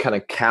really kind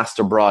of cast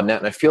a broad net.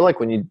 And I feel like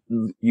when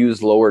you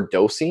use lower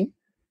dosing,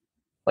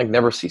 like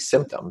never see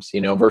symptoms,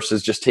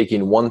 versus just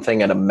taking one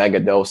thing at a mega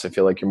dose, I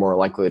feel like you're more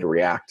likely to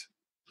react.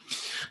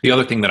 The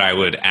other thing that I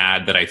would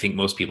add that I think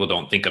most people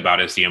don't think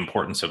about is the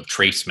importance of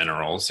trace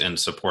minerals in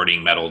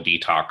supporting metal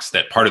detox.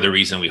 That part of the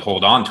reason we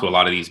hold on to a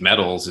lot of these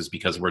metals is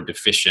because we're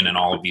deficient in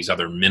all of these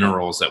other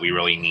minerals that we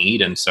really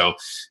need. And so,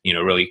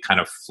 really kind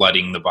of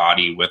flooding the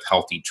body with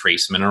healthy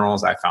trace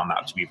minerals, I found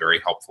that to be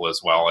very helpful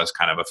as well as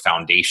kind of a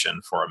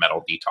foundation for a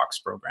metal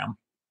detox program.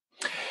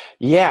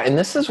 Yeah, and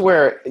this is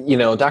where,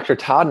 Dr.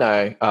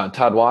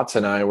 Todd Watts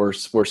and I were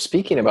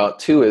speaking about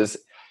too, is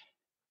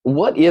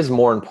what is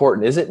more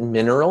important? Is it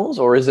minerals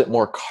or is it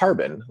more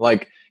carbon?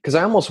 Like, because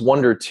I almost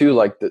wonder too,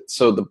 like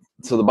so the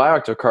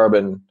bioactive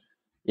carbon,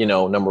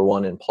 number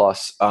one and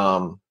plus,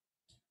 and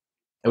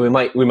we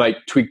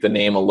might tweak the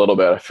name a little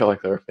bit. I feel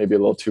like they're maybe a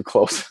little too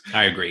close.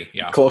 I agree.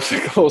 Yeah,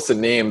 close in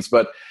names,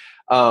 but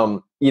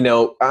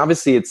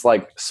obviously it's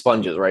like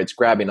sponges, right? It's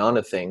grabbing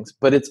onto things,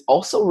 but it's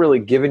also really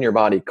giving your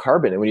body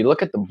carbon. And when you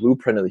look at the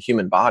blueprint of the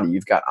human body,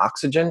 you've got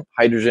oxygen,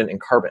 hydrogen,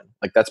 and carbon.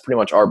 Like that's pretty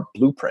much our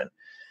blueprint.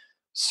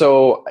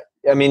 So,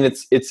 I mean,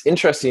 it's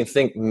interesting to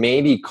think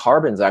maybe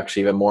carbon's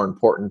actually even more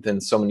important than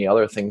so many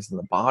other things in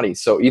the body.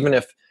 So even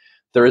if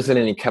there isn't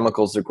any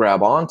chemicals to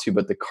grab onto,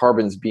 but the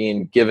carbon's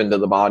being given to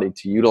the body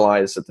to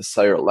utilize at the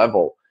cellular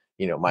level,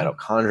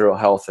 mitochondrial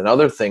health and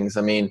other things,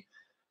 I mean,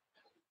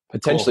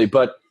 potentially,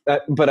 cool.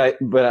 But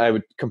I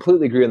would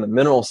completely agree on the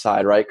mineral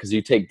side, right? Because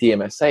you take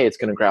DMSA, it's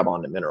going to grab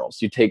onto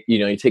minerals. You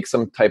take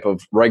some type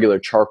of regular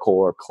charcoal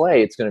or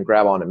clay, it's going to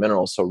grab onto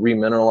minerals. So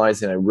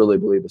remineralizing, I really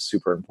believe, is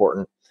super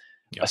important.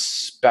 Yep.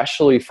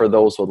 Especially for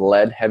those with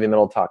lead, heavy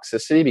metal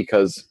toxicity,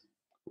 because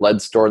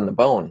lead's stored in the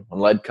bone. When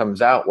lead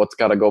comes out, what's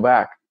got to go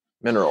back?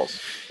 Minerals.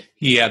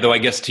 Yeah, though I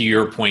guess to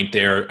your point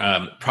there,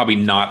 probably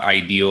not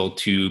ideal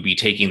to be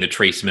taking the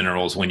trace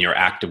minerals when you're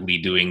actively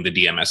doing the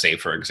DMSA,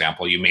 for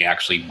example. You may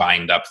actually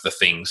bind up the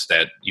things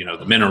that,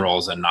 the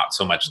minerals and not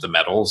so much the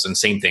metals. And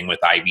same thing with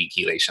IV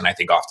chelation. I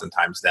think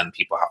oftentimes then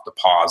people have to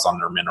pause on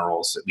their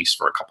minerals, at least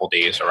for a couple of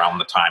days around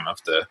the time of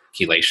the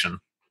chelation.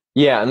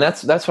 Yeah, and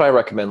that's what I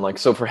recommend. Like,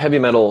 so for heavy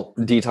metal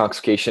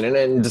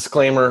detoxification, and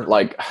disclaimer,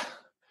 like,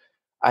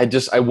 I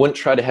wouldn't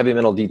try to heavy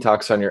metal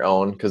detox on your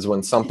own, because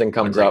when something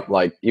comes up,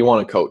 like, you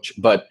want to coach.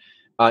 But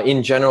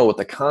in general, with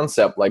the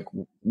concept, like,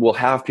 we'll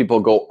have people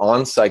go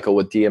on cycle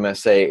with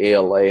DMSA,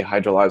 ALA,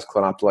 hydrolyzed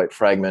clinoptilite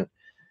fragment.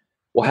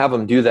 We'll have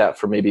them do that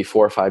for maybe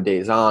 4 or 5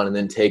 days on, and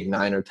then take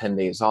 9 or 10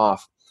 days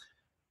off.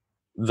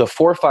 The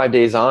 4 or 5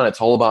 days on,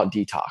 it's all about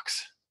detox.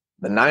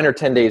 The 9 or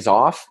 10 days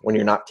off, when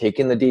you're not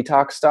taking the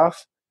detox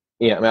stuff,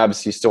 I mean,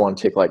 obviously you still want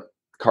to take like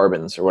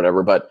carbons or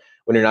whatever, but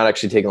when you're not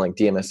actually taking like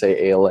DMSA,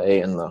 ALA,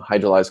 and the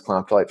hydrolyzed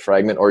clinoptilite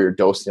fragment, or you're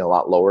dosing a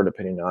lot lower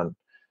depending on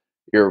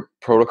your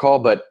protocol,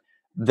 but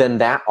then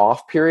that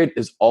off period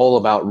is all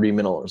about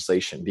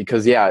remineralization.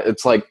 Because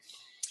it's like,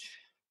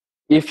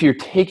 if you're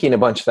taking a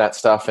bunch of that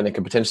stuff and it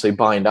can potentially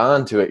bind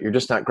onto it, you're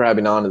just not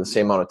grabbing onto the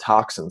same amount of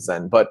toxins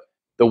then. But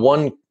the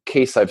one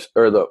case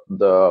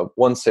the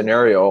one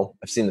scenario,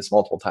 I've seen this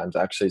multiple times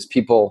actually, is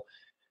people,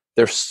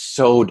 they're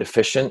so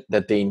deficient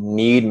that they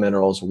need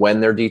minerals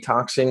when they're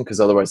detoxing, because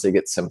otherwise they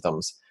get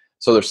symptoms.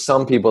 So there's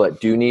some people that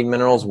do need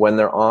minerals when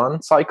they're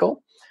on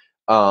cycle,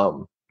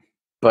 but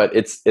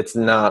it's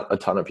not a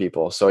ton of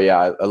people. So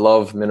yeah, I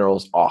love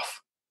minerals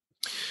off.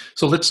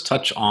 So let's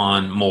touch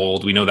on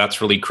mold. We know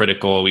that's really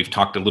critical. We've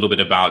talked a little bit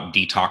about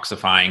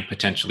detoxifying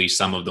potentially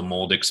some of the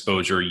mold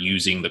exposure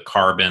using the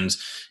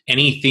carbons.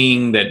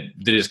 Anything that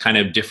is kind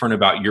of different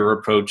about your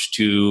approach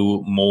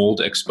to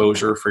mold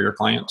exposure for your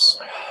clients?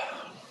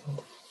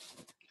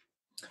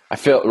 I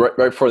feel right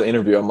before the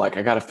interview, I'm like,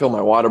 I got to fill my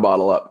water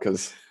bottle up,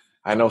 because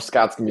I know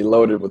Scott's going to be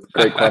loaded with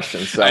great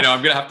questions. So. I know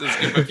I'm going to have to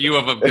skip a few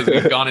of them because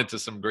we've gone into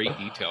some great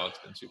detail. It's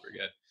been super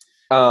good.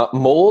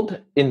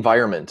 Mold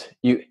environment.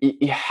 You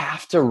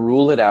have to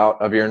rule it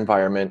out of your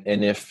environment.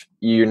 And if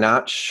you're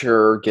not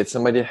sure, get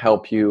somebody to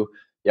help you.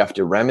 You have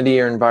to remedy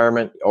your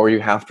environment, or you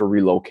have to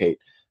relocate.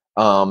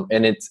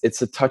 And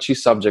it's a touchy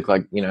subject,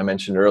 like, I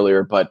mentioned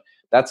earlier, but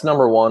that's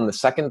number one. The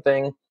second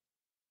thing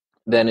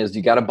then is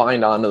you got to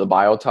bind onto the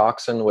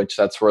biotoxin, which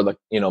that's where the,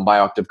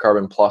 bioactive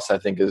carbon plus, I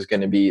think, is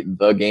going to be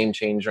the game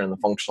changer in the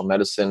functional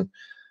medicine,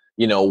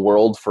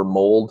 world for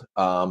mold.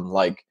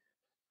 Like,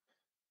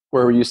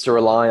 where we used to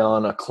rely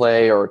on a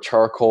clay or a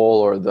charcoal,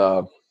 or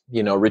the,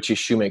 Richie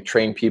Shoemake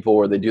trained people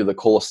where they do the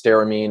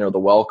cholestyramine or the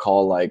well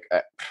call. Like,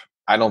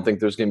 I don't think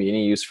there's going to be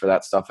any use for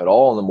that stuff at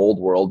all in the mold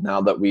world now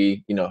that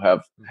we,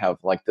 have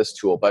like this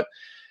tool. But,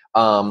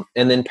 and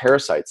then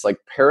parasites,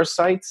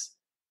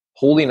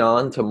 holding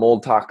on to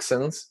mold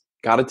toxins,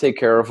 got to take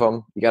care of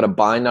them. You got to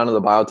bind onto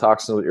the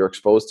biotoxins that you're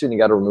exposed to, and you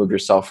got to remove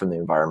yourself from the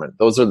environment.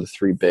 Those are the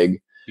three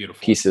big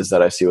Beautiful. pieces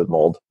that I see with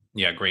mold.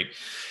 Yeah, great.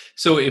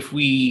 So if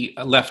we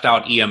left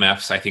out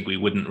EMFs, I think we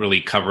wouldn't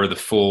really cover the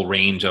full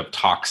range of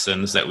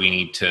toxins that we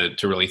need to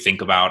really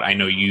think about. I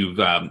know you've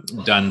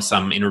done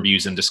some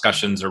interviews and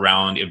discussions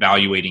around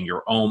evaluating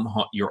your own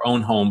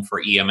home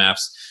for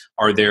EMFs.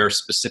 Are there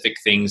specific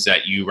things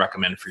that you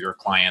recommend for your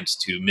clients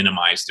to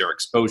minimize their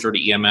exposure to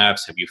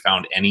EMFs? Have you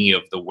found any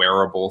of the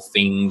wearable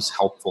things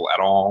helpful at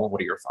all?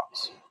 What are your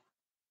thoughts?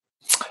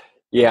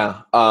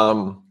 Yeah,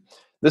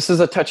 this is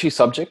a touchy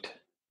subject.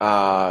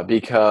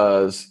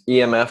 Because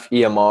EMF,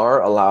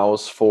 EMR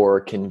allows for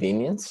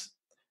convenience.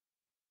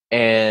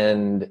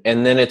 And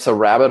then it's a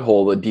rabbit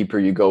hole the deeper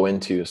you go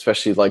into,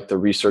 especially like the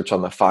research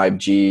on the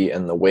 5G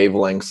and the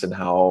wavelengths and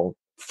how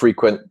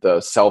frequent the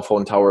cell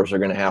phone towers are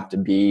going to have to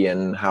be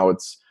and how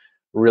it's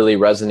really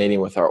resonating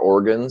with our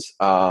organs.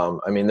 I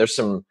mean, there's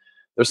some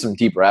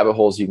deep rabbit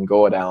holes you can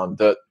go down.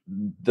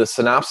 The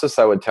synopsis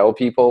I would tell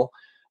people,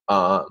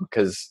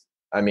 because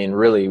I mean,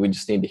 really, we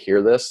just need to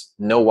hear this.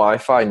 No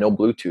Wi-Fi, no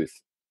Bluetooth.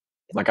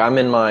 Like I'm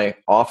in my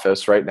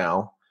office right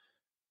now,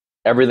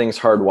 everything's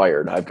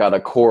hardwired. I've got a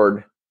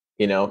cord,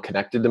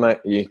 connected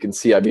to you can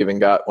see I've even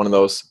got one of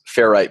those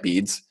ferrite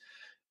beads,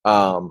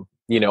 on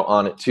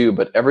it too,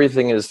 but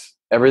everything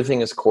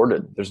is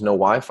corded. There's no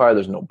Wi-Fi,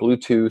 there's no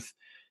Bluetooth.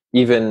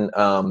 Even,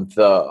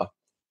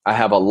 I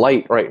have a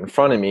light right in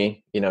front of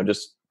me,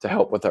 just to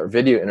help with our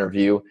video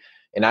interview.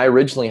 And I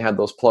originally had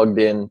those plugged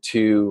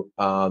into,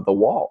 the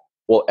wall.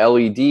 Well,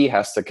 LED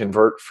has to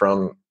convert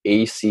from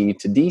AC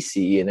to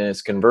DC, and in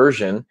its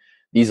conversion,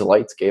 these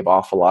lights gave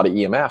off a lot of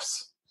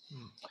EMFs.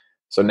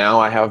 So now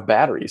I have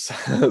batteries.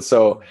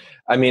 So,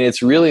 I mean,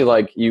 it's really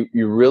like you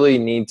really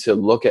need to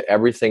look at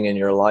everything in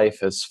your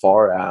life as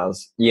far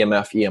as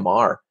EMF,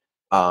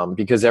 EMR,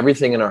 because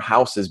everything in our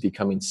house is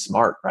becoming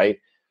smart, right?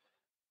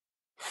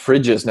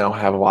 Fridges now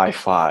have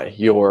Wi-Fi,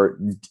 your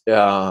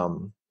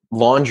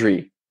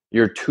laundry,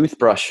 your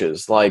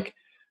toothbrushes, like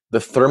the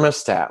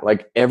thermostat,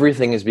 like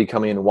everything is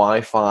becoming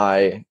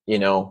Wi-Fi,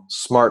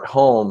 smart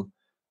home.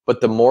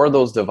 But the more of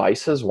those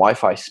devices,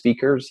 Wi-Fi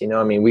speakers,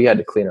 I mean, we had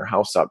to clean our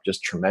house up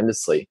just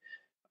tremendously.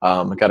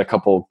 I got a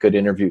couple good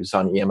interviews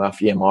on EMF,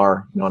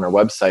 EMR, on our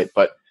website,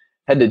 but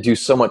had to do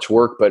so much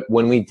work. But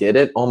when we did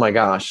it, oh my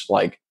gosh,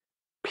 like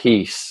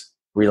peace,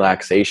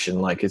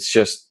 relaxation, like it's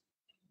just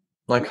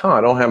like, I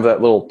don't have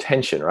that little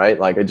tension, right?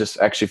 Like I just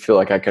actually feel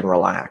like I can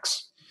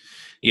relax.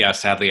 Yeah,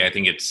 sadly, I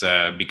think it's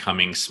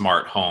becoming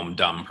smart home,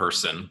 dumb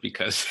person,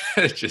 because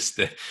just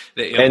the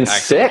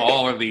impact of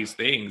all of these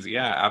things.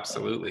 Yeah,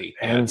 absolutely.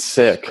 And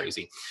sick. It's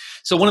crazy.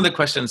 So one of the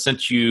questions,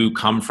 since you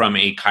come from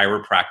a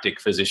chiropractic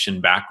physician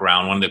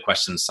background, one of the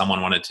questions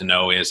someone wanted to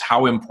know is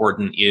how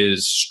important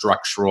is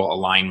structural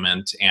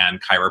alignment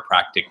and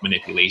chiropractic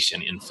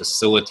manipulation in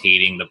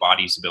facilitating the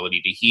body's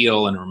ability to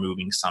heal and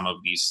removing some of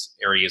these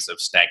areas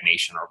of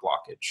stagnation or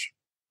blockage?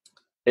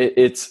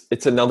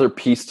 It's another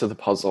piece to the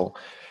puzzle.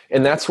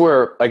 And that's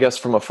where, I guess,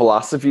 from a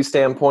philosophy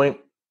standpoint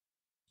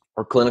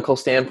or clinical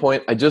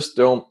standpoint, I just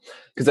don't,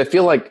 because I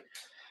feel like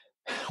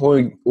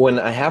when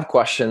I have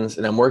questions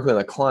and I'm working with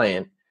a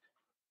client,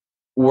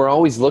 we're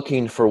always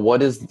looking for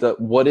what is the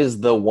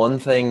one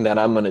thing that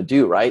I'm going to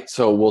do, right?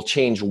 So we'll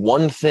change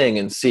one thing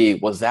and see,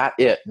 was that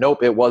it?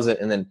 Nope, it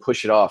wasn't, and then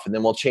push it off. And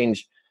then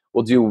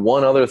we'll do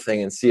one other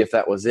thing and see if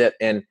that was it.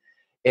 And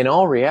in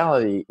all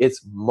reality,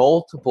 it's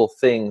multiple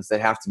things that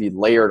have to be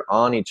layered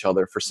on each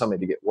other for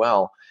somebody to get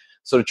well.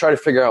 So to try to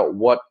figure out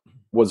what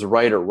was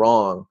right or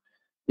wrong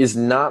is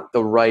not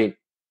the right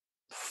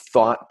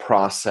thought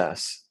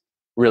process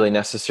really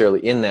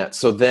necessarily in that.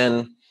 So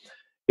then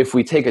if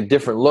we take a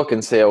different look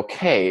and say,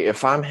 okay,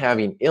 if I'm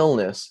having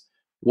illness,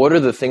 what are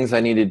the things I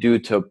need to do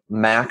to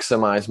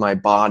maximize my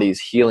body's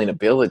healing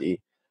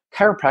ability?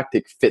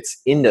 Chiropractic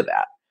fits into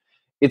that.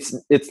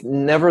 It's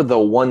never the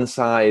one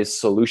size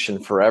solution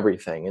for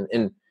everything.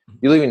 And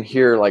you'll even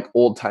hear like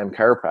old time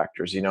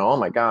chiropractors, oh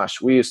my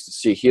gosh, we used to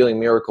see healing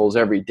miracles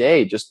every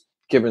day, just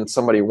giving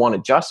somebody one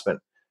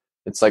adjustment.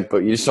 It's like, but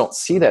you just don't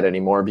see that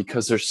anymore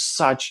because there's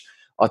such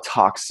a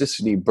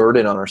toxicity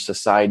burden on our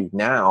society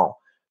now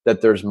that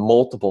there's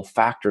multiple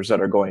factors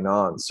that are going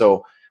on.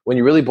 So when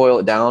you really boil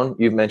it down,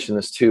 you've mentioned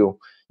this too,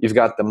 you've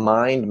got the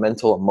mind,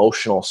 mental,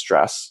 emotional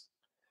stress.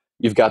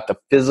 You've got the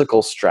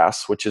physical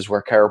stress, which is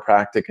where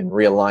chiropractic and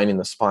realigning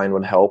the spine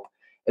would help.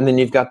 And then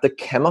you've got the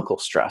chemical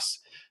stress.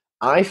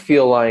 I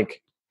feel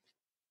like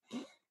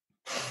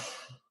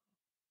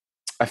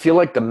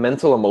the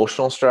mental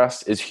emotional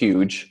stress is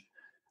huge.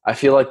 I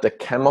feel like the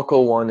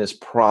chemical one is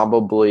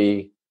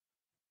probably,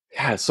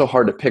 it's so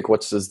hard to pick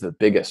which is the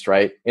biggest,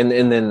 right? And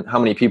then how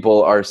many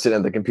people are sitting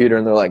at the computer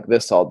and they're like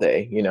this all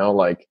day,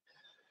 like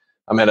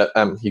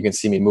you can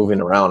see me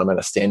moving around. I'm at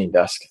a standing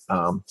desk.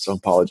 So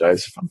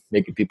apologize if I'm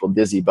making people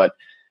dizzy, but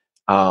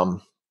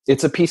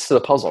it's a piece to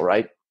the puzzle,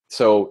 right?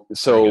 So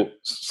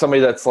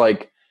somebody that's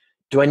like,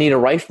 do I need a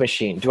Rife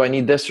machine? Do I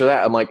need this or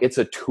that? I'm like, it's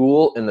a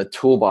tool in the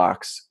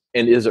toolbox.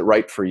 And is it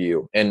right for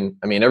you? And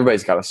I mean,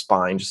 everybody's got a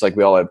spine, just like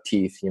we all have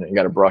teeth. You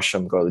got to brush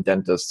them, go to the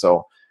dentist.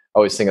 So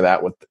always think of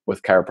that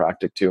with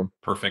chiropractic too.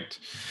 Perfect.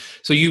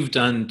 So you've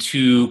done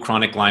 2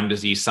 chronic Lyme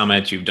disease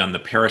summits. You've done the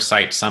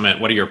Parasite Summit.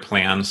 What are your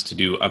plans to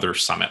do other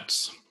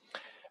summits?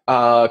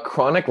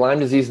 Chronic Lyme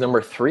disease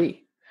number 3.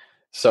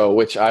 So,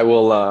 which I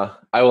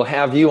will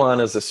have you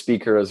on as a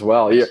speaker as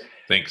well.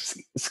 Thanks.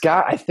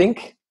 Scott, I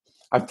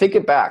take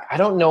it back. I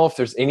don't know if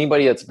there's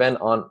anybody that's been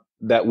on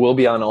that will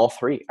be on all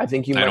 3. I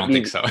think I don't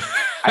think so.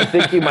 I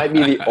think you might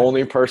be the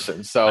only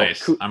person. So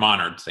nice. I'm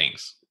honored.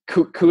 Thanks.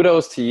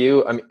 Kudos to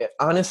you. I mean,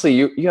 honestly,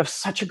 you have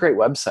such a great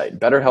website,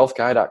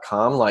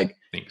 betterhealthguy.com. Like,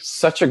 thanks.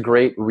 Such a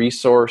great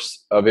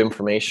resource of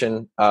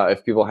information.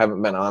 If people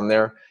haven't been on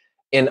there,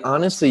 and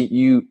honestly,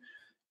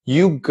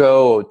 you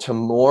go to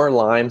more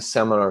Lyme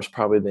seminars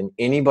probably than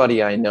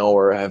anybody I know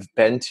or have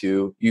been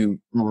to. You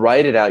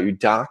write it out, you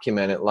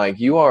document it. Like,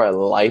 you are a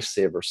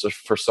lifesaver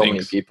for so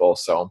many people.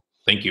 So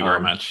thank you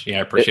very much. Yeah,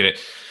 I appreciate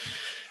it.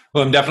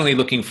 Well, I'm definitely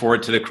looking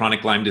forward to the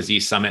Chronic Lyme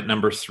Disease Summit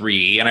number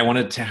 3. And I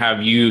wanted to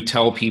have you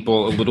tell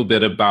people a little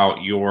bit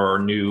about your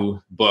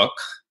new book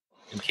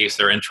in case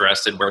they're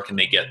interested. Where can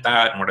they get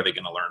that, and what are they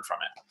going to learn from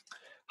it?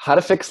 How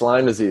to Fix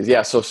Lyme Disease.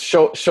 Yeah, so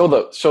show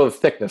the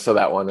thickness of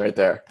that one right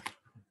there.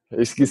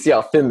 You can see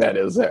how thin that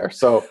is there.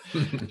 So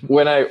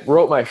when I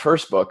wrote my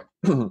first book,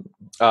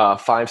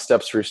 5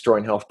 Steps to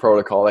Restoring Health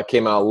Protocol, that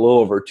came out a little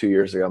over 2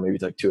 years ago, maybe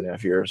like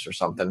 2.5 years or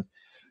something.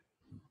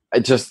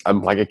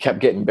 It kept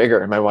getting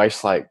bigger. And my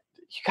wife's like,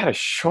 you got to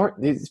short,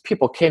 these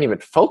people can't even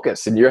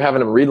focus. And you're having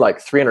them read like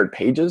 300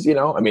 pages, you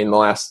know? I mean, the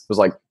last was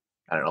like,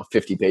 I don't know,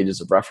 50 pages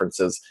of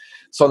references.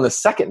 So in the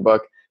second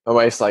book, my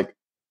wife's like,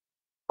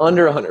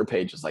 under 100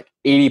 pages, like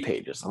 80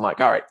 pages. I'm like,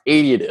 all right,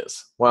 80 it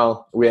is.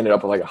 Well, we ended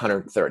up with like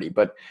 130,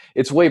 but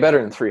it's way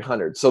better than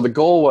 300. So the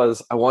goal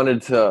was I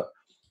wanted to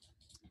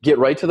get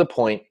right to the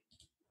point,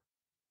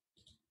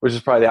 which is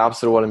probably the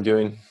opposite of what I'm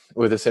doing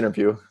with this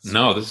interview.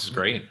 No, this is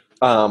great.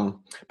 But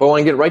I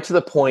want to get right to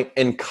the point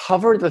and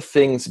cover the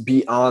things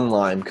beyond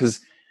Lyme, because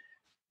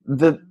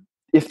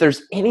if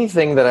there's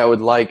anything that I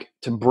would like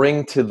to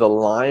bring to the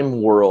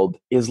Lyme world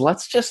is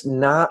let's just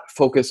not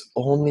focus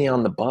only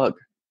on the bug.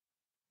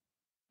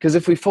 Because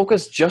if we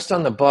focus just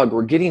on the bug,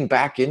 we're getting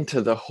back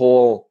into the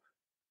whole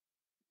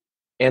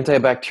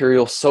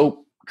antibacterial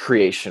soap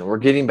creation. We're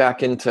getting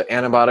back into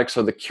antibiotics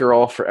are the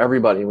cure-all for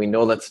everybody. We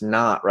know that's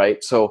not,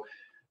 right? So,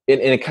 and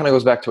it kind of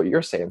goes back to what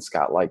you're saying,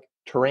 Scott, like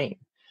terrain.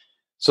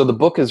 So the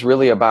book is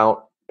really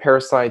about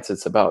parasites.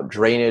 It's about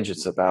drainage.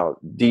 It's about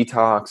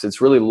detox. It's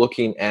really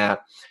looking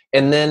at,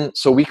 and then,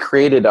 so we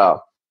created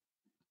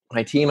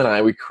my team and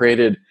I, we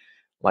created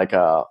like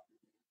a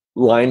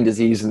Lyme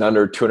disease in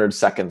under 200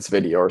 seconds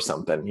video or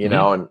something, you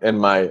know, and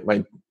my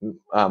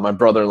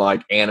brother-in-law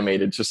like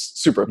animated, just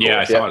super cool. Yeah,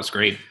 I saw it. It's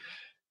great.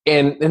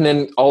 And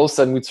then all of a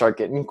sudden we'd start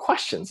getting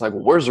questions like,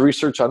 well, where's the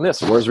research on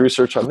this? Where's the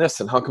research on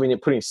this? And how come we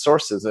didn't put any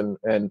sources?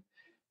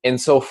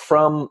 And so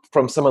from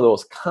some of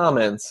those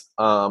comments,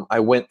 I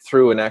went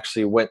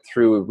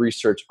through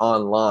research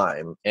on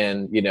Lyme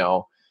and, you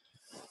know,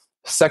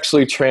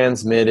 sexually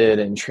transmitted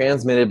and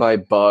transmitted by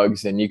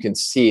bugs. And you can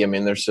see, I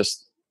mean, there's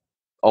just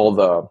all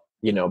the,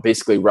 you know,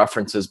 basically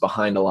references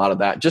behind a lot of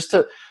that, just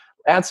to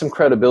add some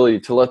credibility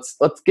to let's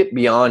get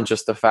beyond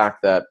just the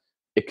fact that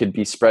it could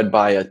be spread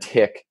by a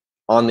tick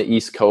on the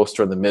East Coast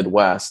or the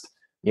Midwest.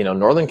 You know,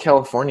 Northern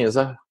California is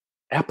a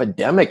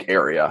epidemic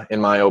area,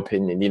 in my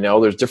opinion. You know,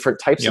 there's different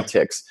types of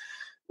ticks.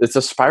 It's a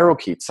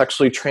spirochete,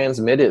 sexually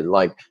transmitted,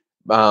 like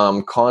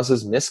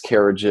causes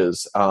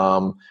miscarriages,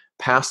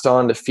 passed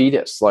on to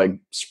fetus, like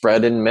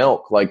spread in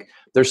milk. Like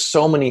there's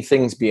so many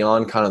things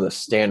beyond kind of the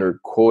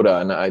standard quota,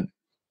 and I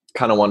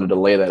kind of wanted to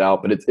lay that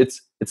out. But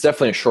it's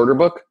definitely a shorter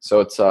book.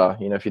 So it's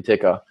you know, if you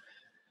take a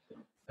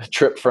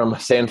trip from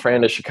San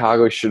Fran to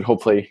Chicago, you should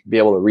hopefully be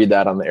able to read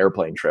that on the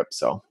airplane trip.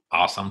 So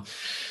awesome.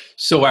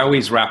 So I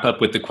always wrap up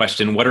with the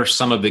question, what are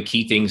some of the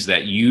key things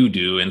that you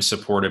do in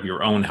support of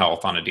your own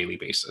health on a daily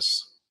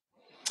basis?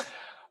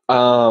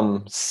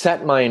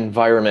 Set my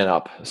environment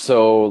up.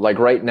 So like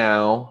right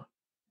now,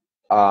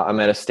 I'm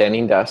at a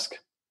standing desk.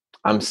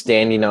 I'm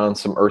standing on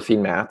some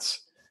earthing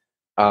mats.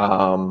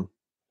 I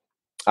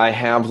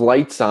have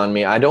lights on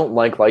me. I don't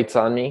like lights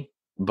on me,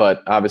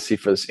 but obviously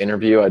for this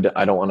interview,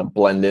 I don't want to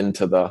blend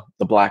into the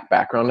black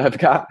background I've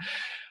got.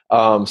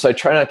 So I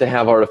try not to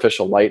have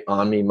artificial light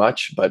on me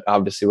much, but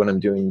obviously when I'm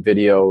doing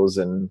videos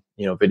and,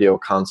 you know, video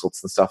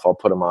consults and stuff, I'll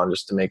put them on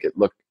just to make it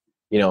look,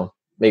 you know,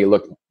 make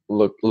it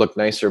look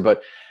nicer.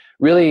 But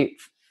really,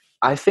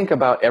 I think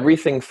about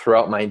everything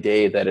throughout my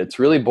day that it's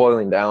really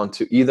boiling down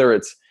to either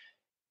it's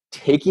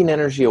taking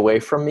energy away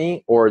from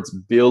me or it's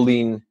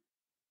building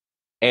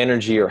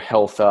energy or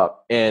health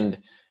up. And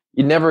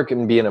you never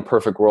can be in a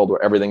perfect world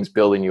where everything's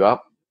building you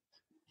up.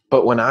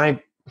 But when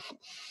I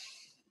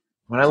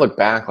look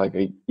back, like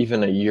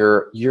even a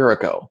year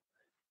ago,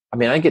 I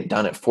mean, I get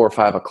done at 4 or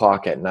 5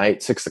 o'clock at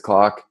night, 6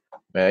 o'clock.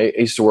 I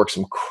used to work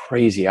some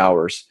crazy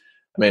hours.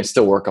 I mean, I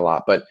still work a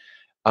lot, but,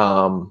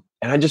 and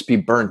I'd just be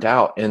burnt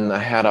out. And I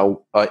had a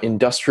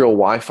industrial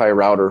Wi-Fi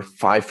router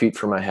 5 feet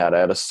from my head. I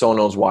had a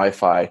Sonos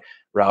Wi-Fi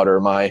router.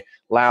 My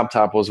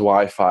laptop was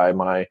Wi-Fi.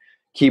 My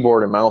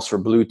keyboard and mouse for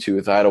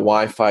Bluetooth. I had a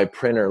Wi-Fi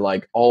printer,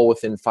 like all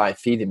within 5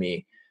 feet of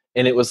me.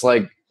 And it was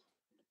like,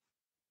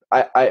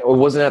 I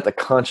wasn't at the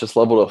conscious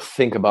level to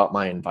think about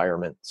my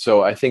environment.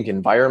 So I think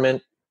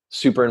environment,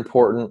 super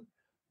important.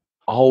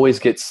 Always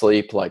get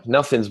sleep. Like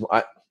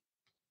I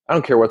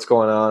don't care what's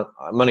going on.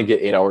 I'm going to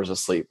get 8 hours of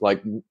sleep.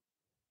 Like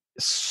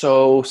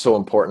so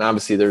important.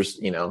 Obviously there's,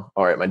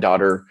 all right, my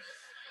daughter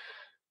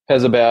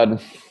has a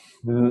bad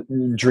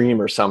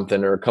dream or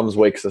something, or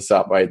wakes us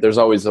up, right? There's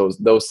always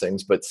those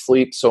things, but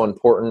sleep, so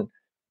important.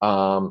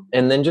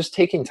 And then just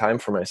taking time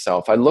for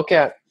myself. I look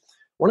at,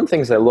 one of the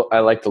things I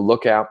like to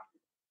look at,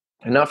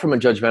 and not from a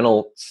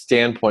judgmental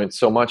standpoint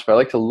so much, but I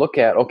like to look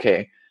at,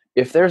 okay,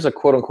 if there's a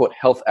quote unquote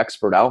health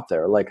expert out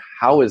there, like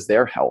how is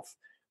their health?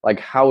 Like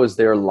how is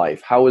their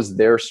life? How is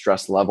their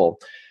stress level?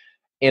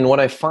 And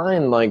what I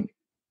find, like,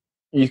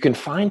 you can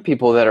find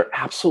people that are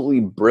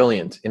absolutely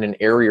brilliant in an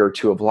area or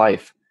two of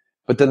life,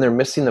 but then they're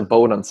missing the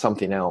boat on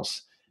something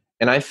else.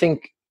 And I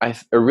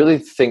really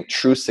think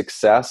true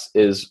success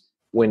is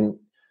when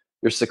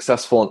you're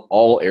successful in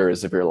all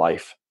areas of your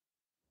life: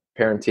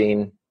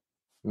 parenting,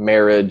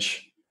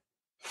 marriage,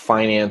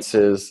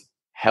 finances,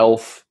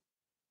 health,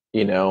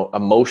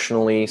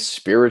 emotionally,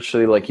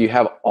 spiritually, like you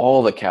have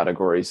all the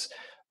categories.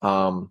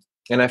 And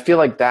I feel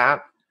like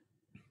that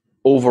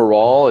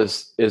overall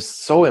is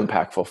so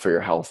impactful for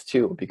your health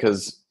too,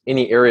 because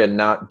any area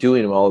not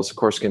doing well is of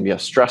course going to be a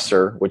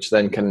stressor, which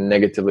then can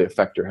negatively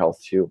affect your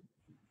health too.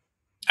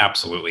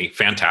 Absolutely.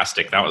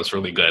 Fantastic. That was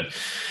really good.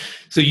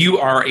 So you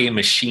are a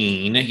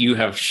machine. You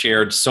have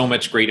shared so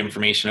much great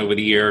information over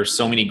the years,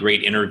 so many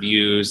great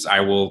interviews.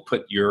 I will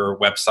put your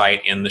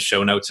website in the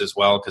show notes as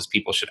well, because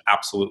people should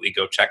absolutely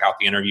go check out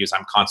the interviews.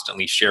 I'm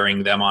constantly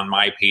sharing them on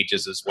my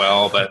pages as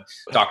well, but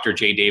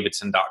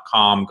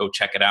drjdavidson.com, go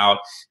check it out.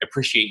 I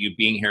appreciate you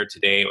being here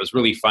today. It was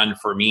really fun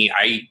for me.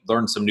 I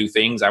learned some new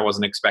things. I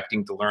wasn't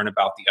expecting to learn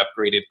about the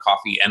upgraded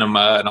coffee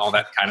enema and all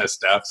that kind of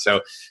stuff. So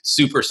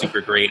super,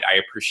 super great. I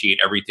appreciate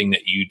everything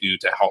that you do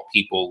to help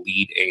people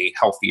lead a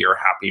healthier,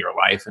 happier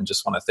life, and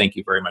just want to thank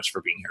you very much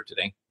for being here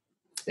today.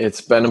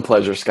 It's been a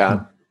pleasure,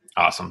 Scott.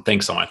 Awesome.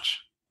 Thanks so much.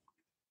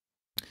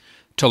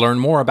 To learn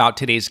more about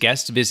today's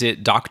guest,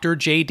 visit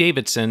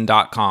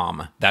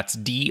drjdavidson.com. That's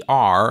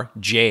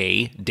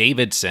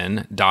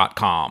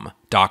drjdavidson.com.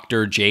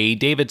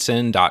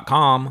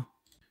 drjdavidson.com.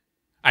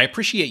 I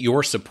appreciate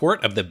your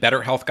support of the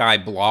Better Health Guy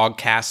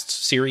blogcasts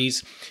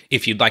series.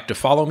 If you'd like to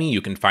follow me, you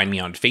can find me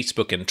on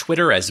Facebook and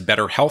Twitter as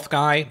Better Health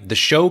Guy. The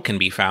show can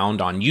be found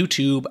on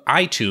YouTube,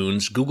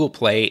 iTunes, Google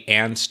Play,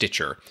 and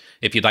Stitcher.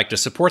 If you'd like to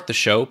support the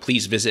show,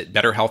 please visit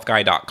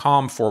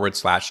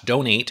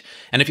betterhealthguy.com/donate.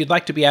 And if you'd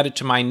like to be added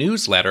to my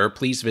newsletter,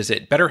 please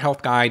visit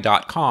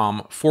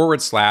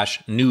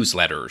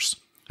betterhealthguy.com/newsletters.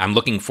 I'm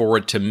looking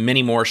forward to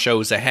many more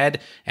shows ahead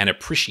and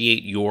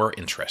appreciate your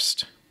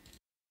interest.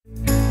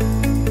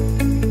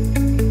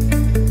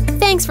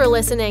 Thanks for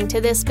listening to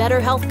this Better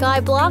Health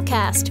Guy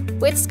blogcast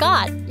with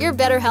Scott, your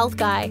Better Health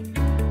Guy.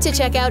 To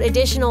check out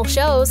additional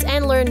shows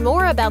and learn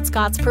more about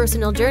Scott's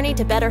personal journey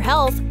to better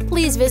health,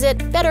 please visit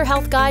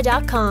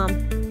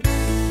betterhealthguy.com.